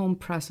wanted the home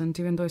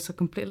present, even though it's a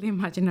completely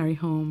imaginary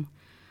home.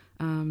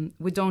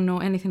 We don't know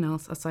anything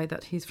else aside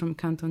that he's from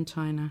Canton,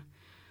 China.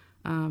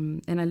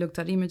 And I looked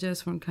at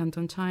images from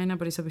Canton, China,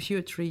 but it's a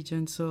huge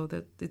region, so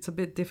that it's a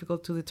bit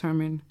difficult to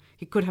determine.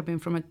 He could have been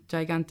from a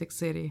gigantic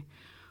city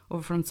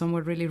or from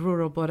somewhere really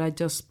rural, but I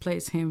just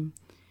placed him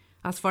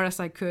as far as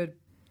I could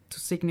to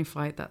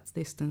signify that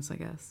distance, I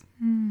guess.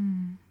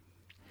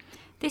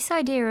 This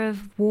idea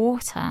of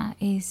water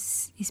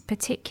is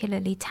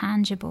particularly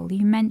tangible.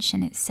 You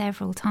mention it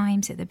several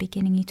times at the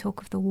beginning. You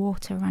talk of the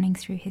water running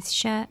through his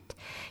shirt.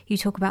 You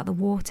talk about the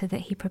water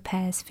that he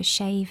prepares for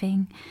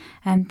shaving.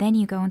 And then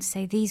you go on to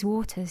say, these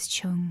waters,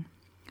 Chung.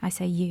 I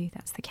say you,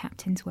 that's the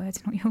captain's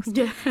words, not yours.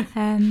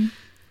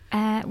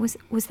 Yeah.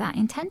 Was that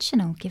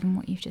intentional, given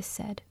what you've just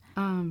said?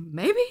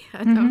 Maybe.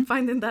 I'm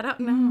finding that out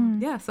now.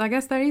 Yes, I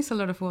guess there is a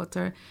lot of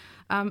water.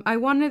 I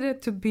wanted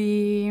it to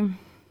be...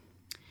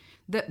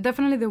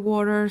 definitely the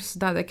waters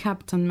that the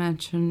captain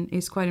mentioned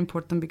is quite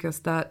important because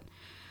that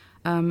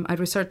I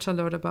researched a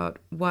lot about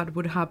what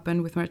would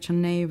happen with merchant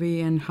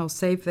navy and how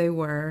safe they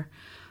were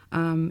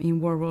in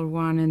World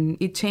War I, and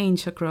it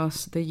changed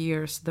across the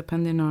years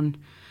depending on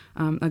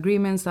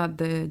agreements that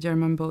the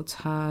German boats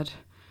had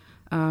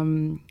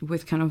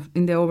with kind of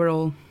in the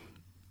overall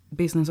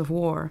business of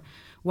war.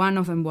 One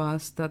of them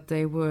was that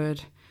they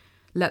would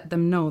let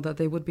them know that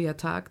they would be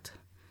attacked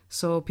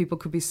so people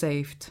could be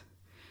saved.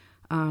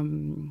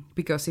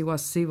 Because it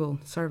was civil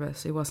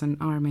service, it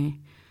wasn't army.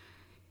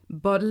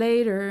 But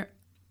later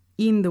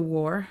in the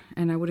war,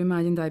 and I would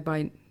imagine that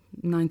by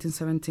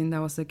 1917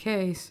 that was the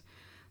case,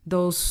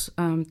 those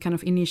kind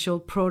of initial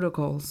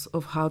protocols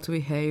of how to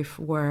behave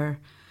were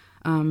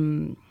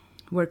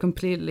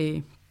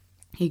completely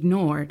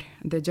ignored.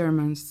 The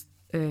Germans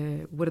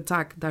would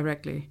attack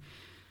directly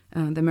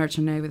the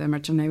merchant navy. The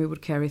merchant navy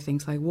would carry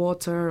things like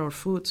water or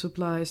food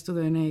supplies to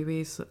the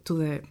navies, to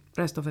the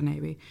rest of the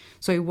navy.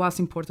 So it was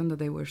important that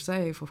they were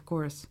safe, of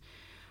course.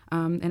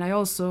 And I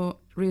also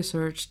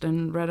researched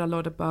and read a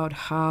lot about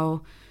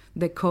how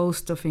the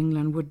coast of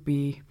England would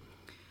be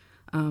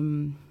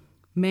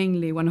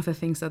mainly one of the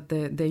things that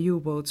the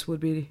U-boats would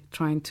be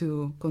trying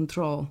to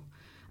control,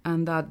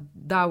 and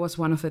that was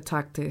one of the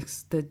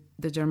tactics that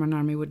the German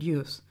army would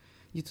use.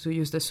 To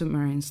use the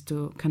submarines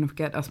to kind of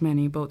get as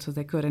many boats as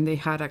they could. And they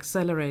had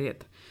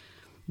accelerated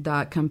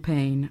that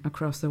campaign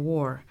across the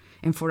war.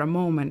 And for a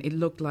moment, it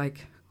looked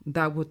like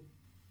that would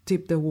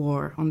tip the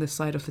war on the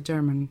side of the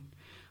German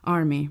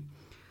army.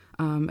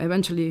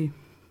 Eventually,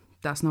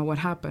 that's not what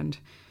happened.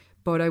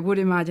 But I would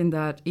imagine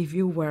that if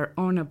you were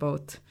on a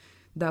boat,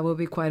 that would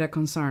be quite a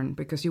concern,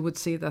 because you would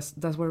see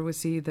that's where we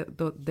see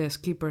the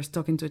skippers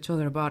talking to each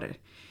other about it.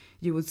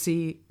 You would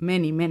see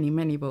many, many,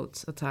 many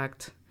boats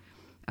attacked.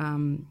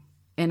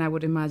 And I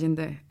would imagine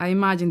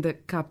the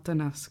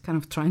captain as kind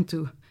of trying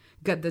to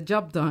get the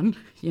job done,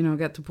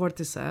 get to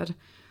Portishead,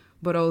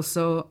 but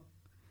also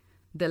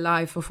the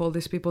life of all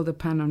these people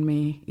depend on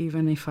me,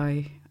 even if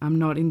I'm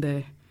not in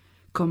the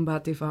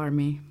combative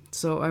army.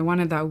 So I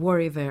wanted that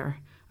worry there.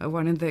 I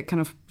wanted the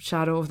kind of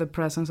shadow of the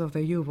presence of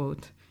the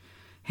U-boat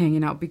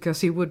hanging out,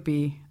 because it would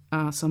be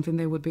something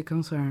they would be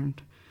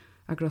concerned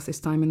across this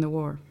time in the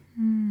war.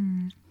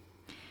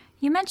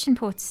 You mentioned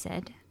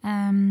Portishead,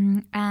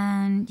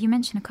 and you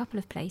mentioned a couple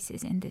of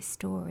places in this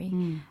story.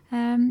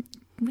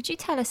 Would you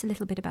tell us a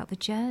little bit about the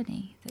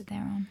journey that they're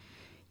on?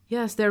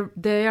 Yes,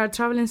 they are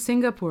traveling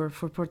Singapore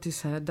for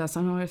Portishead. That's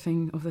another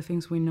thing of the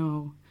things we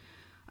know.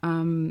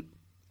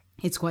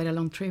 It's quite a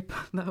long trip,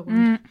 that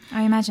one.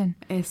 I imagine.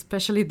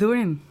 Especially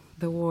during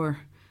the war.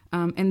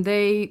 And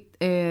the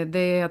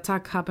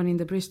attack happened in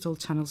the Bristol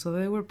Channel, so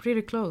they were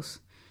pretty close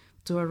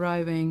to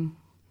arriving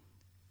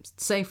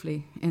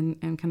safely and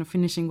kind of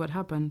finishing what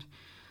happened.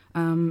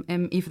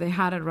 And if they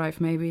had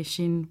arrived, maybe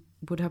Shin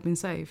would have been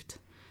saved,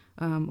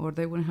 or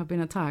they wouldn't have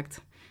been attacked.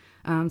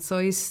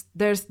 So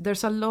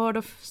there's a lot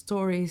of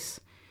stories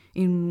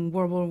in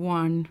World War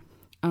One,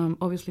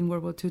 obviously in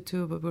World War Two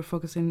too, but we're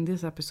focusing in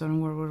this episode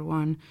on World War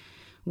One,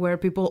 where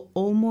people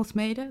almost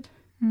made it.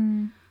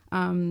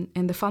 And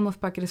the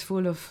Falmouth packet is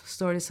full of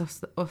stories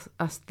of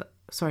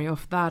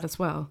that as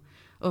well,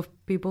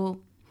 of people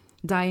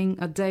dying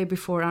a day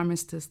before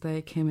Armistice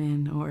Day came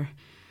in, or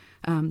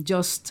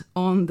just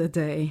on the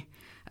day.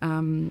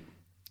 And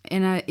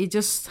it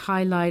just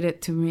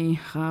highlighted to me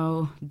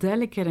how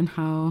delicate and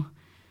how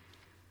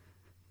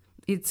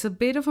it's a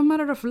bit of a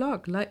matter of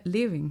luck, like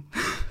living,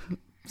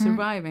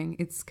 surviving.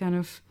 It's kind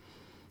of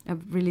a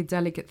really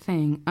delicate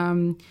thing.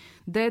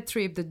 Their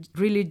trip, the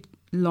really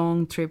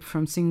long trip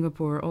from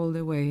Singapore all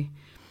the way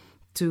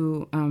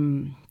to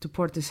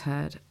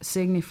Portishead,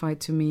 signified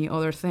to me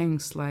other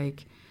things,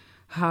 like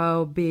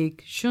how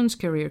big Shun's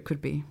career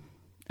could be,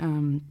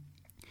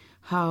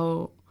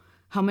 how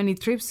many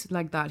trips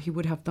like that he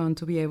would have done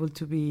to be able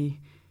to be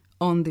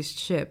on this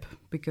ship,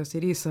 because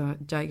it is a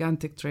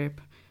gigantic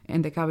trip,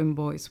 and the cabin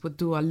boys would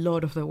do a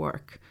lot of the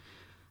work,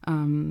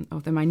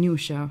 of the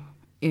minutiae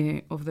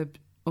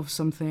of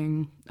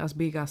something as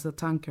big as the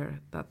tanker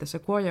that the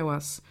Sequoia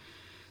was.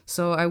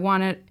 So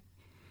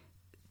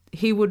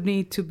he would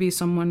need to be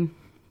someone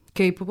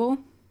capable.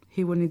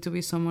 He would need to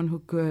be someone who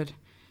could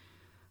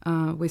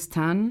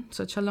withstand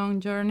such a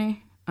long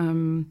journey.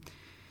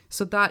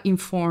 So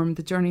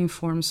the journey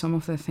informed some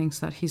of the things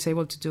that he's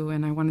able to do,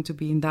 and I wanted to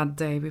be in that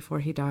day before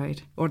he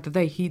died, or the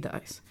day he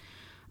dies,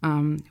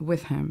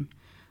 with him.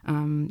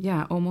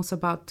 Almost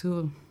about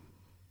to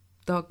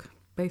dock,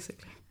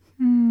 basically.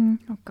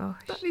 Oh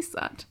gosh. That is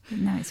sad.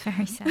 No, it's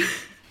very sad.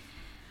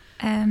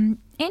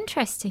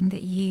 Interesting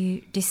that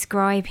you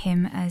describe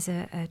him as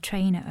a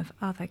trainer of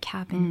other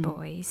cabin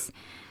boys.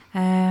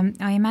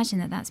 I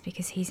imagine that's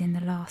because he's in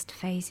the last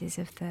phases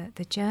of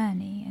the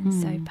journey, and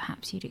so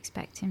perhaps you'd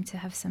expect him to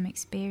have some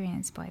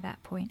experience by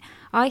that point.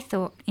 I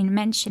thought in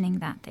mentioning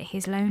that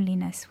his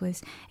loneliness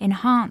was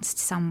enhanced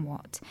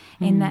somewhat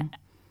in that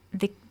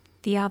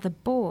the other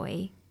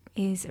boy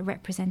is a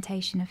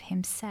representation of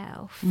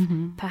himself,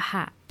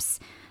 perhaps.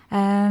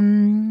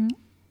 Can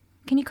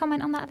you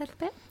comment on that a little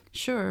bit?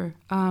 Sure.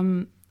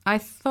 I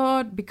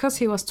thought because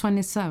he was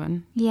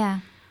 27,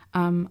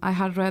 I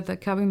had read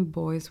that cabin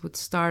boys would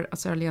start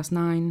as early as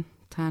 9,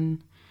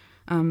 10.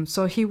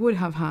 So he would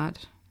have had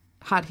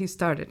he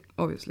started,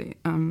 obviously,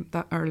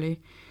 that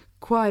early,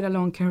 quite a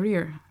long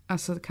career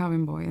as a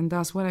cabin boy. And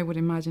that's what I would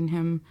imagine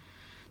him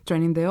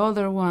training the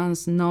other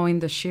ones, knowing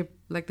the ship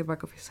like the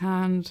back of his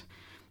hand,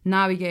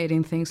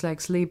 navigating things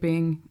like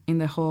sleeping in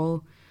the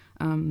hull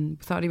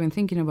without even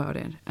thinking about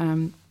it.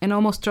 And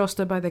almost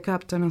trusted by the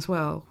captain as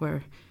well,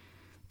 where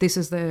this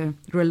is the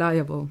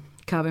reliable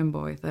cabin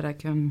boy that I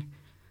can,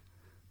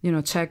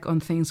 check on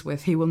things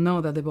with. He will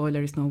know that the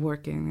boiler is not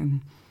working.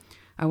 And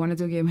I wanted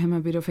to give him a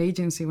bit of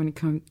agency when it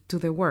comes to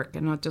the work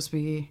and not just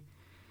be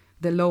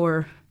the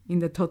lower in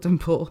the totem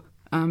pole.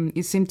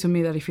 It seemed to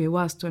me that if he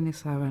was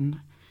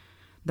 27,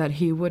 that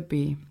he would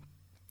be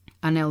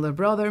an elder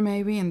brother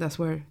maybe, and that's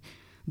where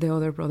the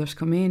other brothers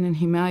come in, and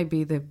he might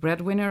be the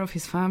breadwinner of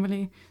his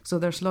family. So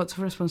there's lots of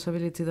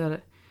responsibility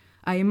that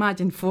I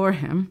imagined for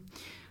him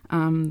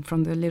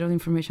from the little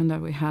information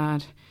that we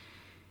had.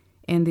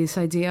 And this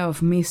idea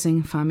of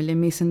missing family,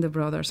 missing the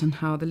brothers, and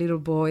how the little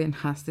boy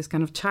has this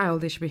kind of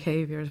childish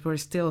behaviors where he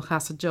still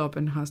has a job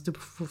and has to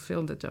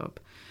fulfill the job.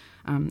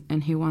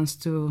 And he wants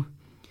to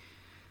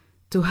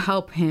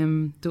help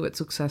him do it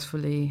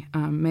successfully,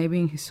 maybe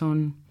in his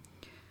own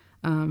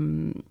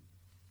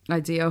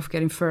idea of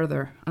getting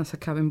further as a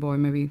cabin boy,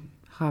 maybe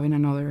having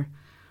another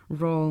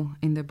role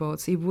in the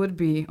boats. It would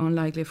be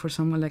unlikely for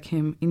someone like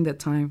him in that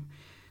time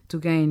to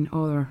gain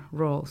other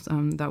roles.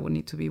 That would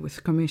need to be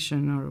with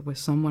commission or with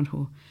someone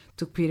who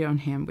took pity on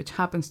him, which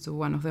happens to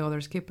one of the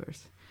other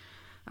skippers,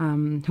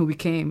 who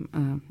became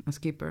a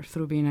skipper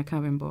through being a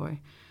cabin boy.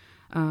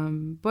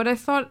 But I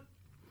thought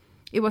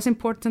it was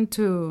important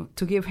to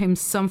give him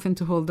something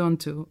to hold on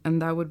to,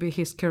 and that would be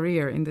his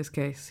career in this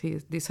case.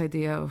 This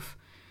idea of,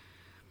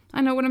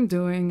 I know what I'm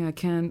doing, I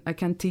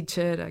can teach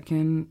it, I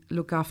can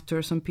look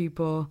after some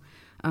people,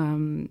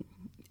 and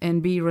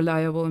be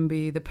reliable and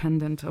be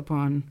dependent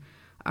upon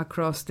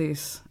across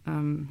this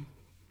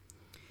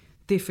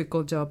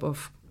difficult job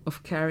of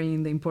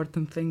carrying the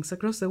important things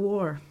across the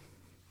war.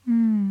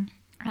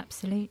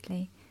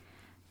 Absolutely.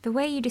 The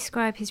way you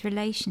describe his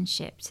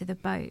relationship to the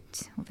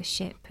boat or the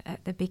ship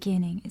at the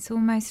beginning, it's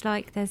almost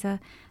like there's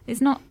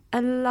not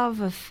a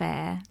love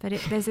affair, but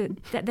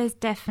there's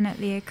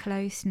definitely a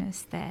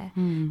closeness there.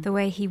 The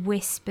way he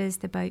whispers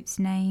the boat's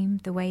name,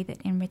 the way that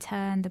in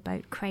return the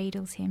boat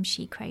cradles him,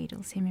 she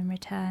cradles him in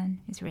return,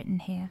 is written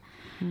here.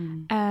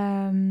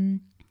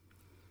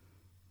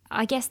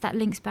 I guess that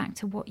links back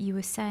to what you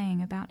were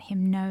saying about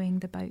him knowing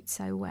the boat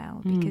so well,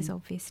 because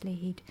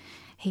obviously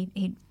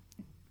he'd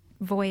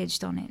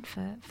voyaged on it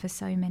for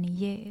so many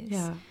years.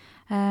 Yeah.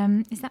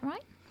 Is that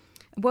right?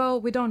 Well,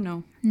 we don't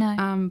know.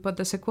 No. But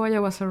the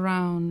Sequoia was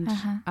around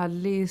at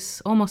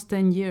least almost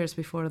 10 years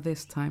before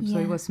this time. So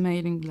it was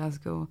made in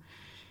Glasgow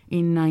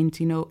in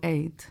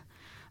 1908.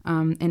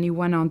 And he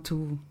went on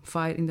to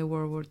fight in the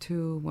World War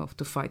II, well,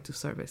 to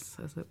service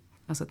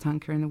as a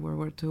tanker in the World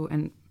War II.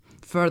 And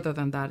further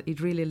than that, it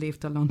really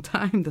lived a long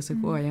time, the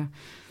Sequoia.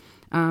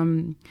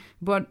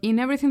 But in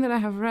everything that I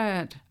have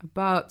read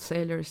about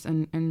sailors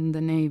and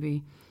the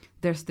Navy,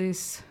 there's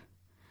this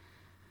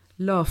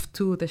love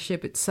to the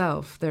ship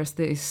itself. There's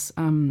this,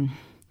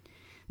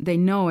 they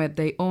know it,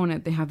 they own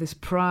it, they have this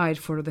pride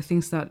for the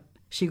things that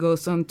she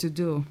goes on to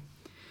do.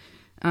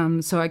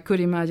 So I could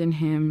imagine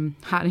him,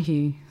 had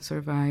he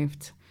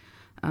survived,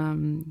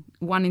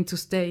 wanting to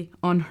stay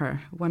on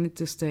her, wanting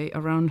to stay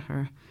around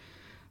her.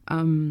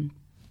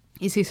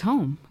 Is his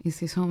home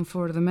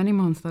for the many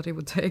months that it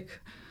would take,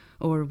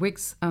 or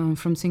weeks,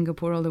 from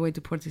Singapore all the way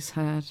to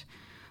Portishead.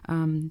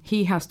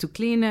 He has to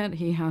clean it,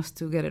 he has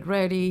to get it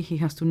ready, he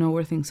has to know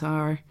where things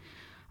are,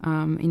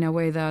 in a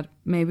way that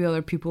maybe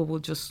other people will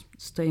just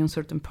stay on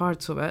certain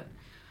parts of it.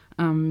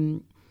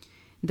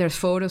 There's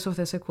photos of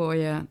the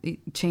Sequoia.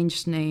 It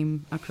changed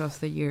name across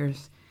the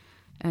years.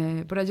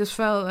 But I just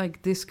felt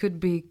like this could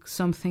be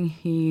something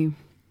he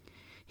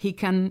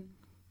can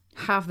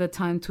have the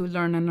time to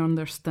learn and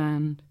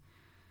understand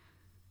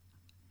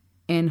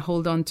and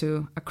hold on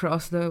to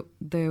across the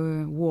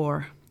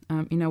war,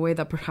 in a way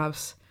that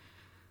perhaps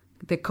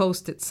the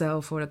coast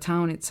itself or the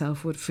town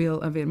itself would feel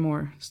a bit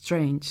more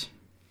strange,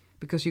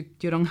 because you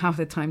don't have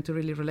the time to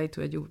really relate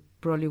to it. You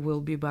probably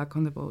will be back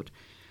on the boat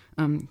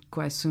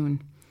quite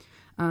soon.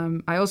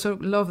 I also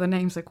love the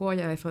name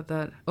Sequoia. I thought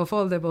that of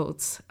all the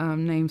boats,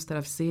 names that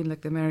I've seen,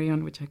 like the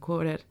Marion, which I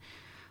quoted,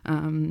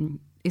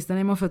 is the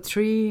name of a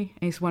tree.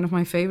 It's one of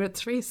my favorite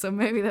trees, so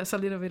maybe there's a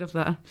little bit of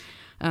that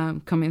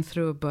coming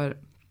through. But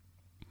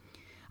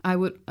I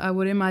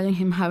would imagine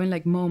him having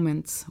like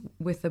moments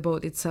with the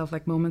boat itself,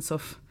 like moments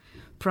of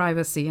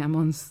privacy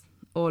amongst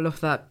all of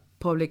that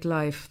public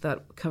life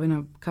that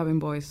cabin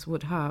boys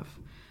would have,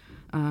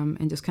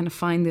 and just kind of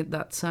find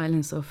that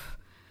silence of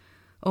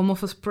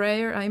almost as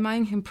prayer. I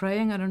imagine him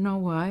praying. I don't know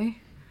why.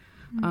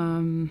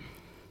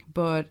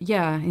 But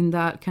yeah, in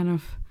that kind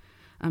of,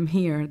 I'm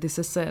here. This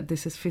is it.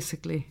 This is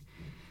physically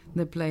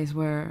the place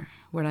where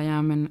I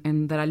am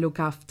and that I look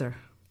after.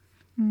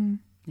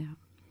 Yeah.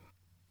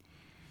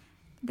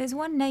 There's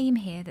one name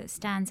here that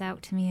stands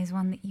out to me as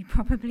one that you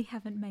probably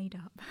haven't made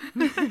up.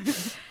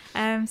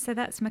 So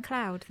that's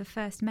MacLeod, the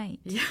first mate.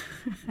 Yeah.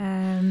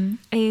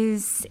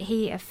 Is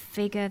he a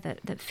figure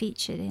that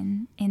featured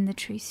in the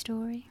true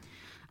story?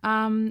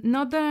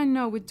 Not that I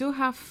know. We do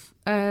have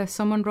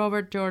someone,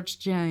 Robert George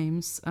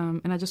James,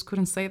 and I just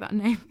couldn't say that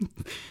name.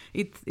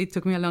 It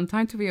took me a long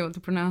time to be able to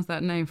pronounce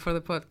that name for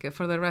the podcast,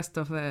 for the rest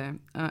of the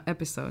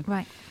episode.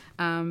 Right.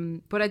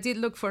 But I did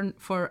look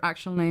for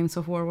actual names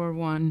of World War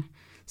I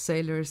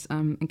sailors,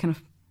 and kind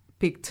of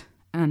picked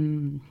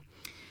and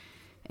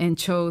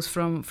chose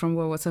from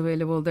what was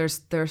available.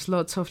 There's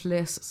lots of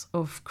lists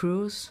of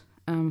crews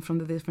from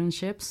the different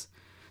ships.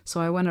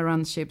 So I went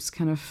around ships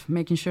kind of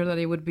making sure that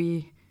it would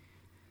be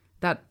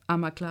that a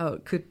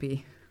MacLeod could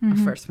be a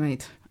first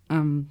mate.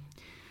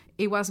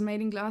 It was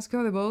made in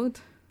Glasgow, the boat,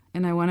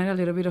 and I wanted a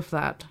little bit of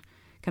that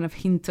kind of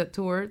hinted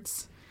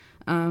towards.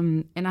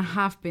 And I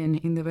have been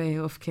in the Bay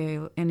of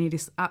Cale, and it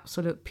is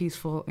absolute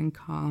peaceful and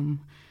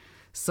calm.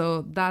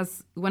 So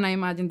that's when I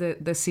imagine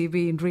the sea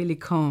being really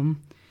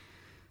calm,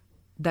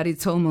 that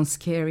it's almost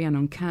scary and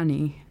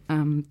uncanny.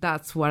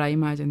 That's what I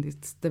imagined.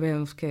 It's the Bay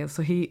of Cale.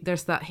 So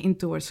there's that hint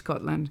towards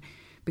Scotland,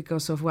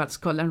 because of what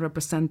Scotland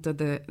represented,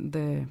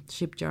 the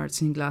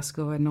shipyards in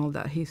Glasgow and all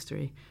that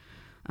history.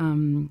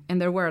 And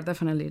there were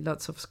definitely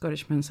lots of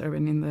Scottishmen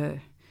serving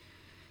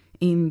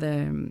in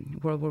the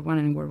World War I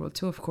and World War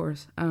II, of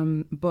course.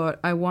 But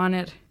I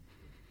wanted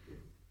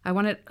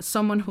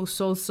someone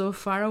who's also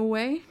far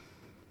away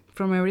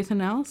from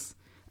everything else.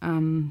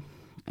 The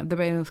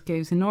Bay of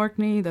Cale in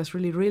Orkney, that's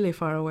really, really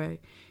far away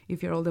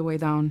if you're all the way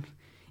down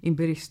in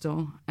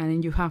Bristol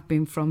and you have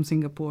been from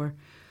Singapore.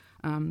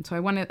 So I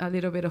wanted a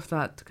little bit of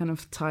that kind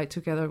of tied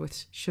together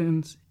with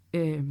Shin's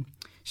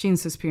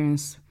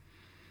experience,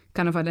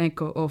 kind of an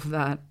echo of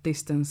that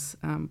distance,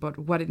 but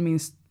what it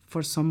means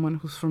for someone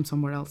who's from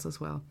somewhere else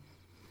as well.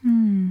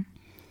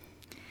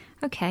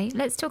 Okay,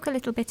 let's talk a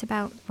little bit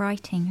about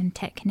writing and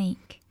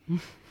technique.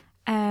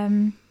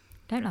 Don't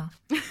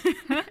laugh.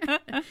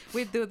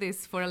 We do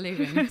this for a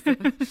living.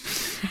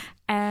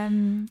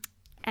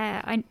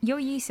 Your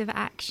use of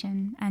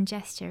action and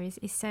gesture is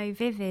so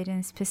vivid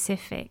and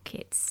specific.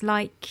 It's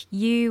like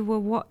you were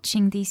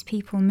watching these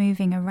people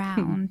moving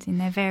around in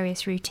their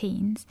various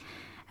routines.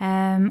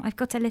 I've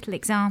got a little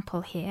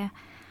example here.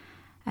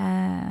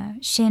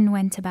 Shin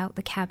went about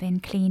the cabin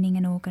cleaning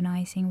and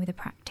organising with a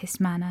practised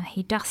manner.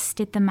 He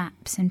dusted the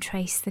maps and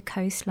traced the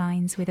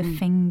coastlines with a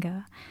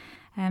finger.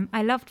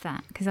 I loved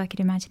that because I could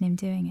imagine him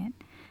doing it.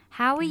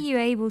 How were you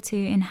able to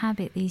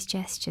inhabit these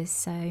gestures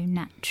so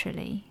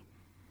naturally?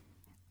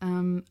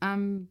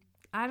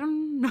 I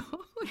don't know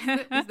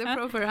is the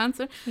proper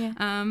answer. Yeah.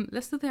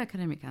 Let's do the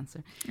academic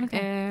answer.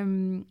 Okay.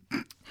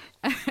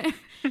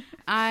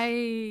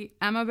 I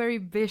am a very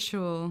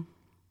visual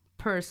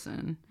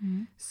person,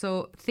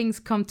 so things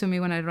come to me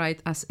when I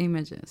write as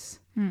images.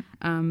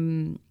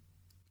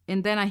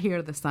 and then I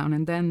hear the sound,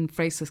 and then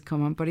phrases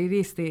come on. But it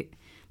is the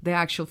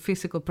actual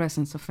physical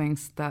presence of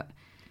things that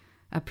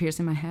appears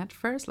in my head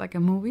first, like a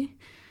movie.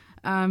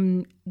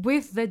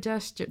 With that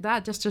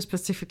gesture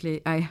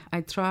specifically,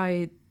 I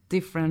tried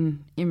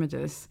different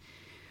images,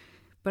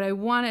 but I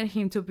wanted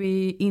him to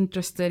be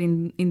interested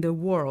in the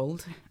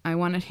world. I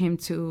wanted him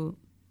to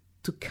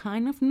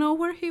kind of know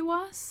where he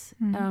was,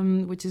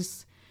 which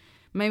is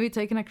maybe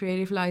taking a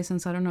creative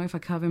license. I don't know if a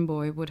cabin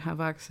boy would have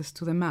access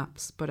to the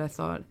maps, but I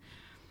thought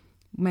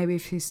maybe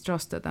if he's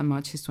trusted that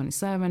much, he's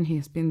 27, he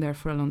has been there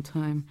for a long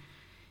time,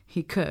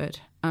 he could.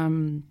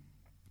 And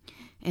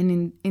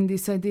in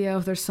this idea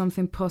of there's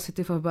something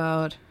positive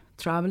about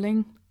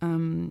traveling,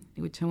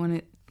 which I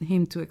wanted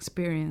him to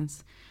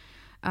experience.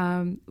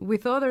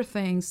 With other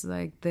things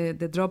like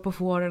the drop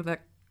of water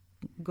that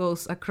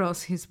goes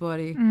across his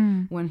body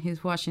when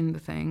he's washing the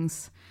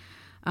things.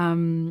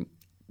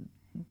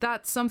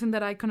 That's something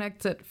that I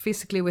connected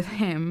physically with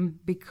him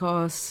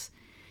because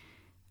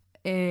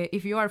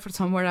if you are from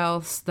somewhere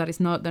else that is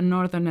not the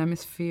northern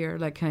hemisphere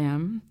like I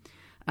am,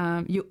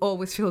 you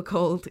always feel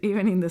cold,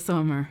 even in the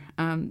summer.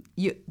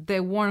 The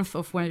warmth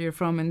of where you're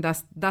from, and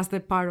that's the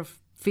part of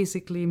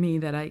physically me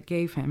that I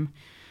gave him.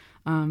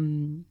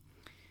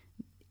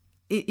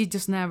 It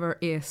just never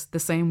is the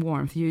same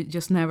warmth. You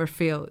just never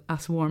feel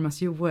as warm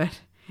as you would.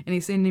 And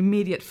it's an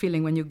immediate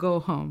feeling when you go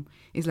home.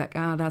 It's like,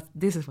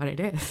 this is what it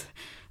is.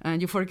 And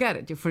you forget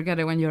it. You forget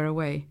it when you're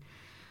away.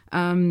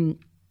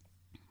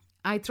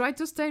 I tried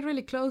to stay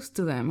really close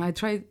to them. I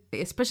tried,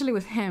 especially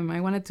with him, I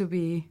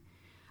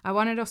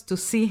wanted us to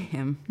see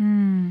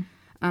him.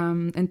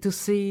 And to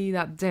see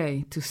that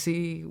day, to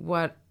see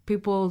what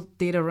people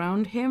did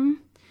around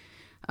him,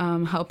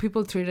 how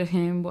people treated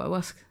him, what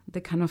was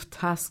the kind of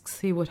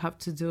tasks he would have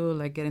to do,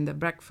 like getting the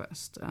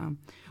breakfast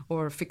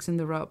or fixing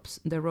the ropes.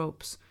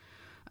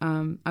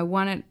 I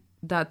wanted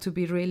that to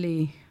be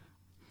really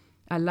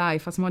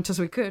alive as much as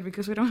we could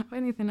because we don't have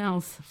anything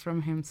else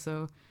from him.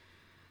 So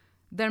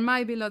there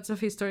might be lots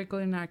of historical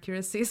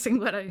inaccuracies in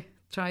what I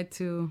tried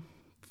to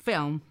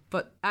film,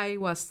 but I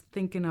was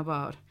thinking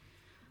about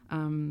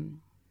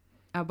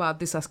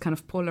this as kind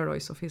of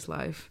Polaroids of his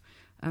life,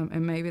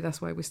 and maybe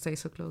that's why we stay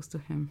so close to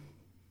him.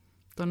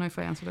 Don't know if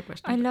I answered the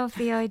question. I love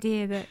the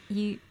idea that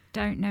you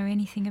don't know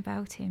anything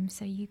about him,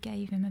 so you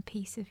gave him a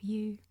piece of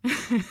you.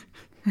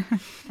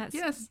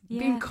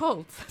 Being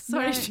cold.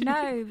 Sorry.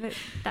 No, but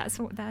I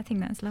think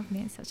that's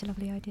lovely. It's such a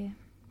lovely idea.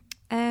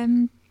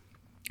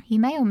 You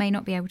may or may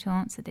not be able to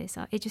answer this.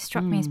 It just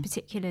struck me as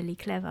particularly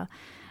clever.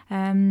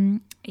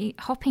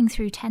 Hopping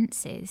through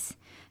tenses.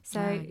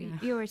 So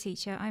you're a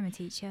teacher, I'm a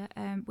teacher.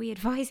 We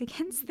advise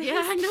against this.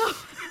 Yeah, I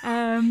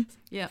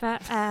know.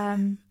 But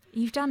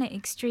you've done it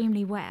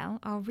extremely well.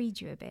 I'll read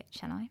you a bit,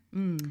 shall I?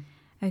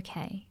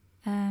 Okay.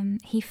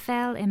 He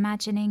fell,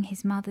 imagining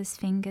his mother's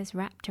fingers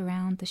wrapped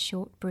around the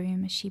short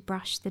broom as she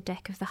brushed the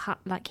deck of the hut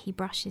like he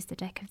brushes the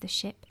deck of the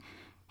ship.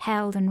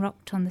 Held and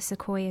rocked on the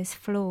Sequoia's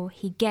floor,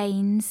 he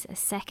gains a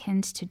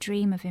second to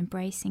dream of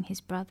embracing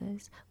his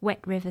brothers,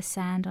 wet river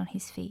sand on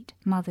his feet,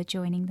 mother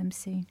joining them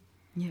soon.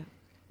 Yeah.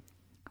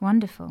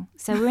 Wonderful.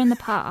 So we're in the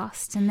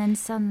past, and then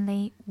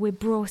suddenly we're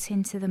brought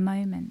into the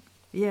moment.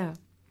 Yeah.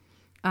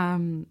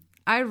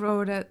 I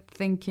wrote it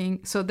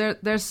thinking, so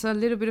there's a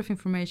little bit of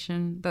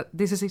information that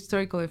this is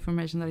historical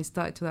information that is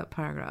tied to that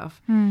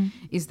paragraph,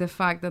 is the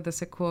fact that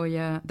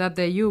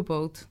the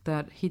U-boat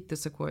that hit the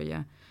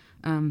Sequoia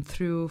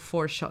threw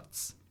 4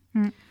 shots.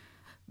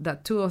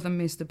 That 2 of them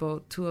missed the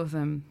boat, 2 of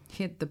them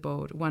hit the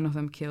boat, 1 of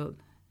them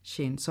killed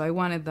Shin. So I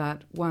wanted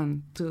that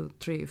 1, 2,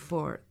 3,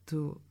 4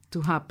 to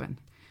happen.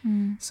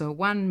 So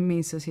 1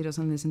 misses, he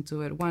doesn't listen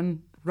to it.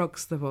 1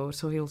 rocks the boat,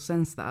 so he'll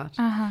sense that.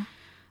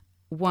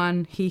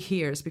 1 he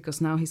hears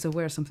because now he's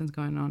aware something's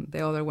going on. The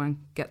other 1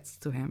 gets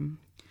to him.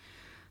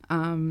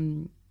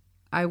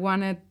 I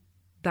wanted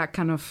that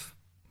kind of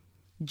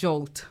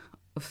jolt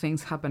of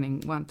things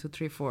happening, 1, 2,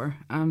 3, 4.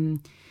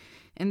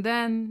 And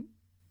then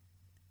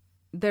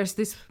there's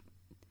this,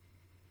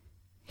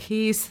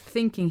 he's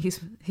thinking,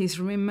 he's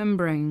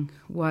remembering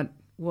what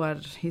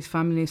his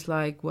family is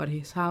like, what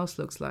his house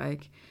looks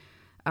like.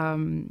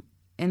 And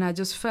I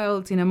just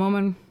felt in a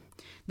moment,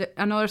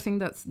 another thing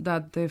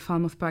that the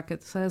Falmouth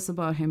packet says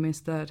about him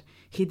is that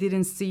he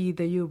didn't see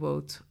the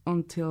U-boat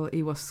until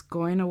it was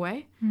going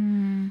away.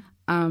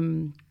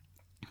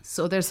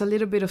 So there's a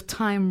little bit of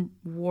time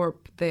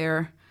warp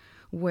there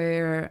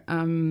where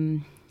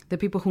the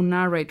people who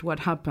narrate what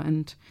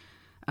happened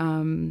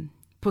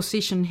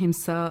position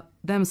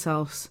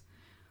themselves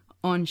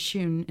on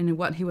Shun and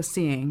what he was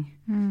seeing.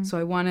 So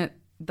I wanted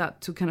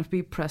that to kind of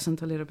be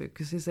present a little bit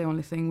because it's the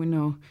only thing we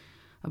know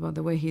about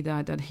the way he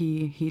died, that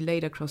he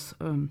laid across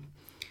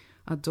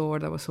a door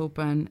that was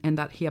open and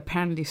that he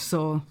apparently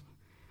saw,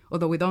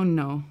 although we don't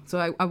know.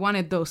 So I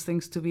wanted those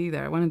things to be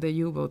there. I wanted the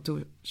U-boat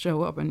to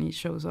show up, and he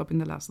shows up in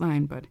the last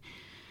line. But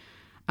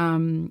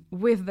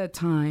with the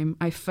time,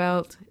 I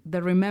felt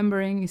the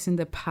remembering is in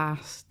the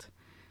past,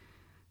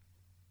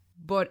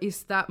 but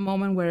it's that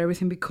moment where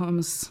everything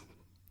becomes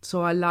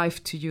so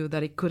alive to you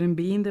that it couldn't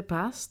be in the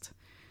past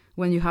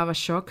when you have a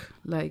shock,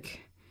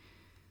 like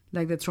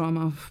like the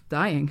trauma of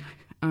dying.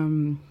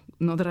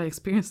 Not that I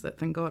experienced that,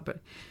 thank God, but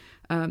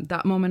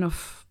that moment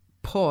of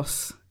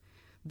pause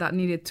that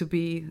needed to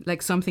be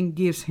like someone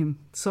gives him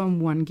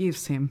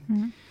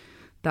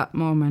that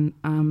moment.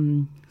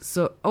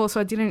 So also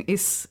I didn't,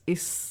 is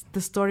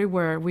the story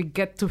where we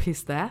get to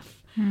his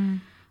death,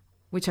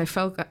 which I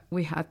felt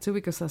we had to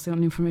because that's the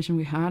only information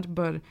we had,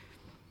 but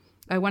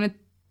I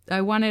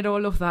wanted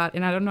all of that,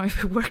 and I don't know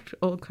if it worked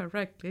all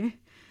correctly.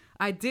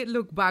 I did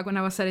look back when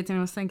I was editing.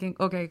 I was thinking,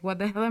 okay, what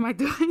the hell am I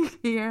doing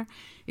here?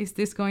 Is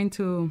this going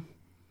to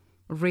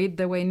read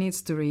the way it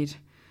needs to read?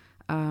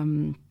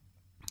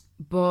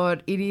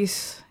 But it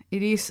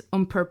is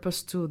on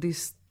purpose to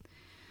this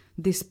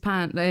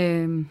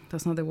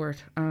that's not the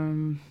word.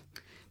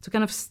 To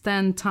kind of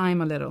stand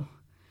time a little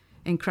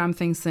and cram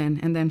things in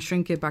and then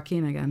shrink it back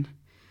in again,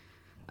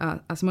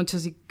 as much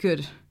as it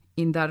could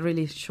in that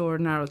really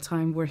short, narrow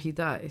time where he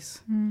dies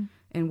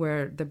and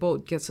where the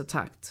boat gets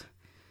attacked.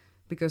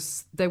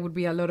 Because there would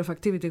be a lot of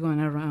activity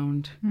going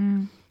around.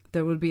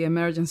 There would be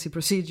emergency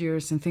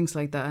procedures and things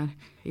like that.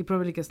 He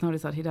probably gets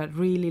noticed that he died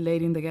really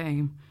late in the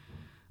game,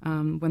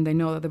 when they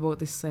know that the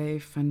boat is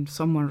safe and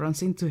someone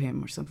runs into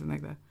him or something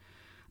like that.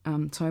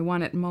 So I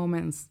wanted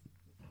moments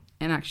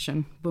in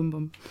action, boom,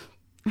 boom,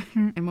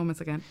 and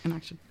moments again in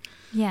action.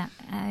 Yeah,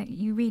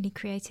 you really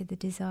created the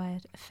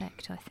desired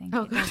effect, I think.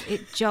 Oh,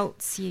 It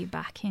jolts you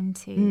back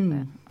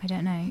into, I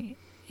don't know,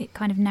 it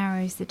kind of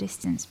narrows the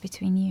distance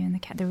between you and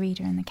the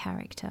reader and the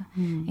character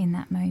in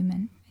that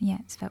moment. Yeah,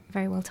 it's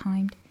very well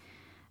timed.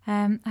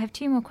 I have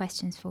 2 more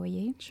questions for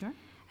you. Sure.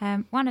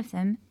 One of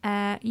them,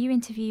 you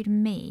interviewed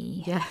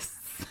me. Yes.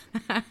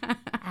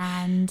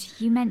 And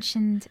you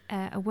mentioned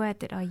a word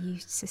that I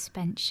used,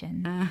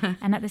 suspension.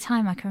 And at the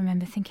time I can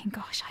remember thinking,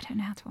 gosh, I don't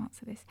know how to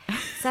answer this.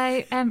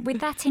 So with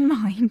that in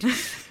mind,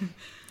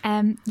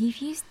 you've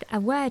used a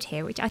word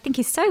here which I think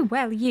is so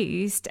well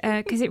used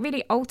because it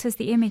really alters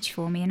the image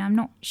for me, and I'm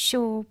not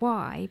sure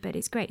why, but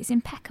it's great. It's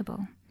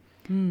impeccable.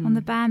 On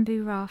the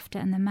bamboo rafter,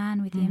 and the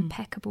man with the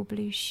impeccable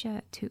blue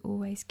shirt who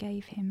always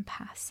gave him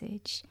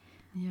passage.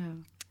 Yeah.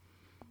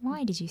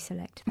 Why did you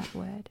select that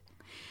word?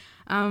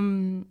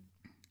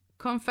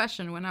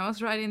 Confession, when I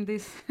was writing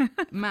this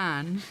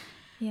man,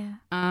 Yeah.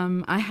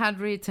 I had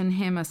written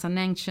him as an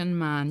ancient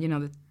man, you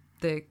know,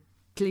 the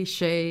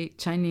cliche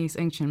Chinese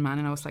ancient man,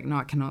 and I was like, no,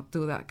 I cannot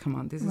do that. Come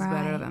on, this is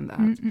better than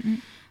that.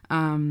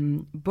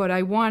 But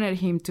I wanted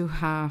him to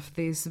have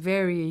this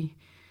very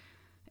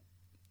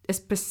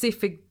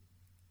specific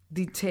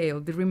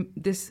detail,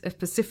 this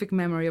specific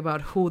memory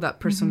about who that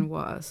person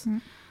was,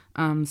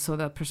 so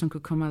that person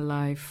could come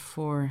alive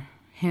for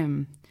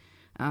him.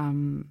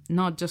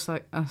 Not just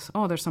like,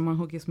 there's someone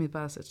who gives me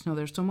passage. No,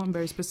 there's someone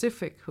very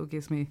specific who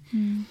gives me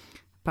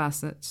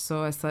passage.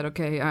 So I said,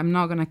 okay, I'm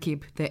not going to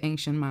keep the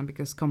ancient man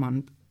because, come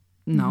on,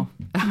 no.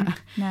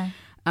 No.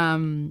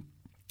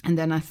 And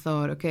then I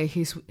thought, okay,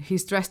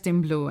 he's dressed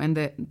in blue. And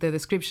the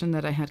description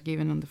that I had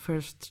given on the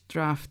first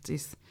draft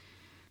is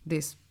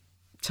this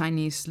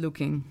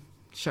Chinese-looking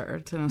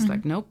shirt. And I was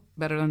like, nope,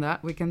 better than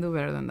that. We can do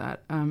better than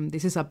that.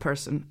 This is a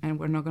person, and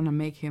we're not going to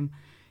make him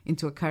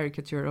into a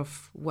caricature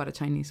of what a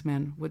Chinese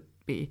man would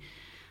be.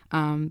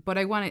 But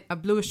I wanted a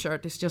blue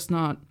shirt.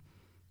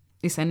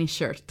 It's any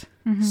shirt.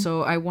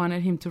 So I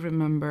wanted him to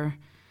remember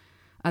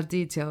a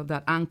detail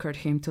that anchored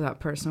him to that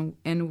person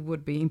and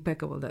would be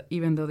impeccable, that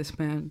even though this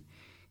man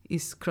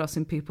is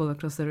crossing people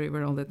across the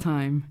river all the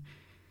time,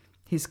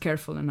 he's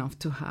careful enough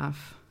to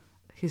have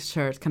his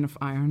shirt kind of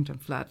ironed and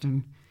flat,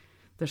 and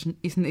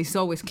it's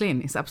always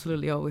clean. It's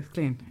absolutely always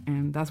clean.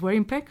 And that's where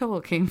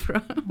impeccable came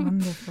from.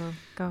 Wonderful.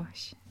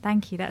 Gosh.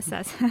 Thank you. That's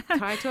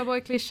Try to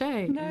avoid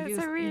cliche. No, it's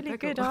a really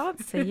good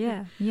answer.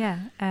 Yeah.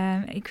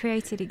 It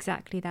created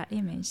exactly that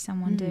image.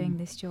 Someone doing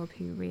this job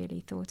who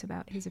really thought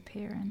about his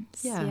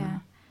appearance.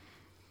 Yeah.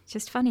 It's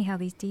just funny how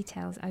these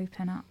details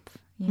open up,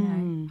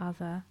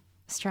 other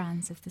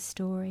strands of the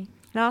story.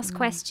 Last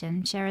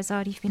question,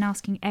 Sherezade, you've been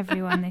asking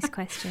everyone this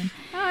question.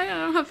 I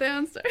don't have the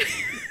answer.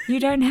 You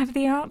don't have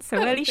the answer?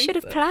 Well, you should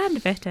have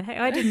planned better.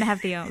 I didn't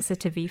have the answer,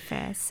 to be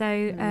fair.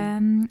 So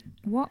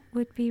what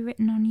would be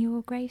written on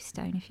your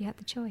gravestone if you had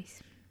the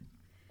choice?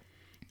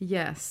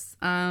 Yes.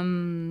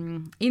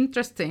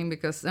 Interesting,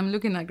 because I'm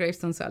looking at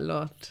gravestones a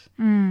lot.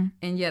 And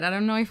yet I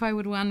don't know if I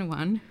would want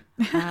one.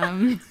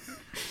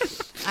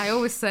 I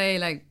always say,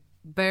 like,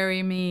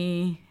 bury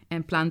me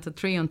and plant a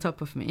tree on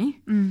top of me.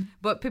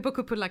 But people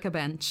could put like a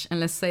bench, and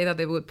let's say that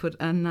they would put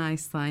a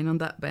nice sign on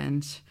that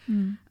bench.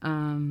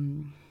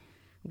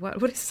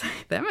 What would it say?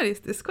 Damn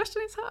it, this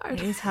question is hard.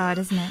 It is hard,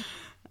 isn't it?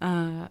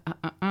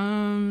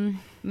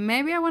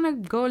 Maybe I want to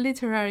go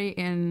literary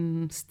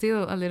and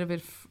steal a little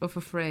bit of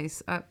a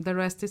phrase. The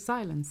rest is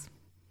silence.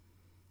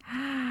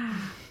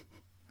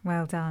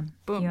 Well done.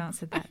 Boom. You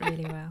answered that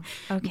really well.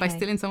 Okay. By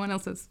stealing someone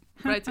else's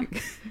writing.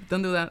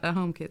 Don't do that at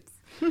home, kids.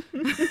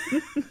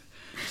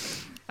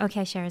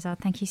 Okay, Sherezade,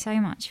 thank you so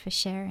much for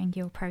sharing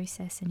your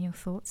process and your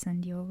thoughts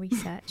and your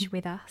research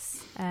with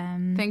us.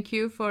 Thank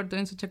you for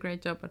doing such a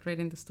great job at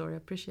reading the story. I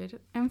appreciate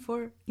it. And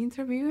for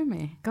interviewing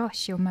me.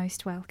 Gosh, you're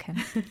most welcome.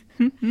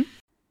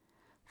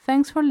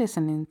 Thanks for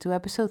listening to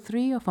episode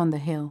 3 of On the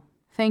Hill.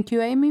 Thank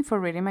you, Amy, for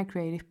reading my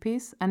creative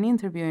piece and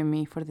interviewing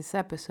me for this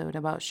episode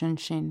about Chung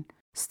Shin.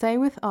 Stay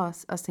with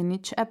us as in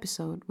each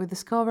episode we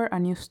discover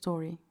a new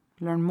story,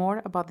 learn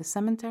more about the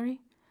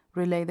cemetery,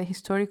 relay the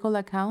historical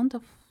account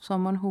of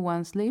someone who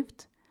once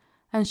lived,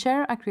 and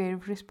share a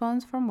creative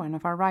response from one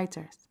of our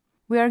writers.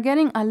 We are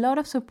getting a lot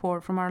of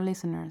support from our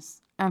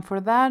listeners, and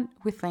for that,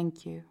 we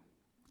thank you.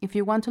 If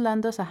you want to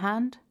lend us a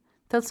hand,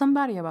 tell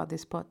somebody about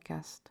this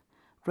podcast.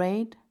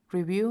 Rate,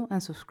 review,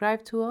 and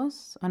subscribe to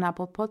us on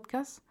Apple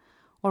Podcasts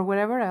or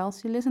wherever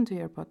else you listen to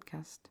your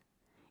podcast.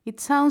 It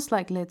sounds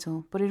like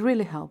little, but it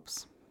really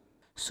helps.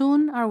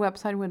 Soon our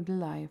website will be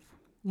live.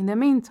 In the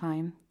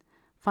meantime,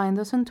 find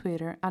us on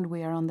Twitter at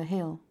We Are On The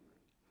Hill.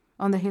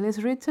 On The Hill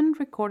is written,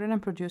 recorded,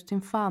 and produced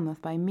in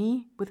Falmouth by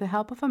me with the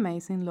help of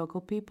amazing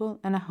local people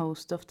and a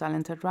host of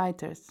talented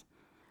writers.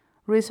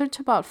 Research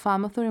about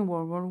Falmouth during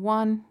World War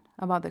I,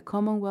 about the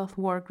Commonwealth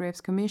War Graves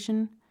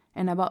Commission,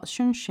 and about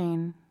Chung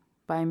Shin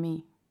by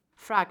me.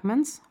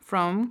 Fragments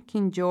from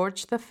King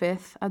George V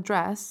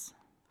address,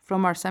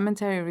 from our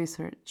cemetery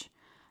research,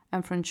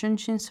 and from Chung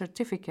Shin's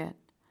certificate,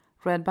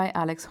 read by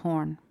Alex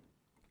Horn.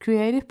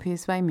 Creative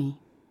piece by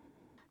me.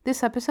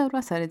 This episode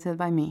was edited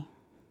by me.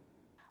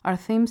 Our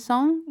theme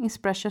song is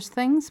Precious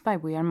Things by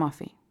We Are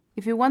Muffy.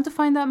 If you want to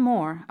find out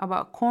more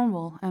about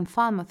Cornwall and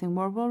Falmouth in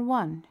World War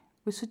I,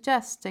 we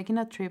suggest taking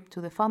a trip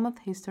to the Falmouth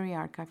History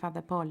Archive at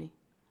the Poly.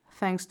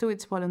 Thanks to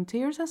its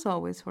volunteers, as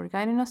always, for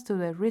guiding us to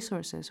the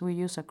resources we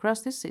use across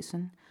this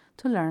season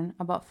to learn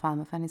about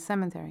Falmouth and its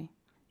cemetery.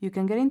 You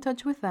can get in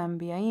touch with them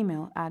via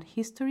email at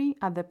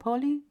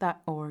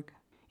history@thepoly.org.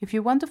 If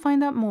you want to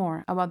find out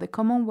more about the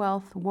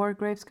Commonwealth War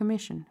Graves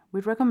Commission,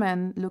 we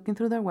recommend looking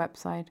through their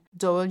website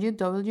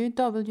www.cwgc.org.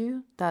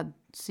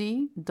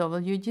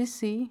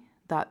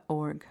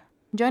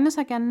 Join us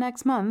again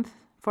next month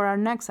for our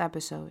next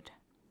episode.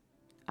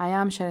 I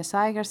am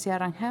Sherezade Garcia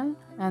Rangel,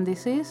 and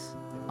this is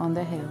On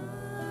the Hill.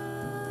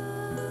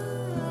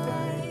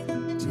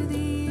 To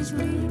these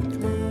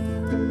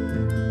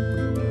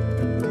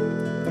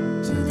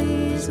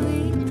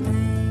weak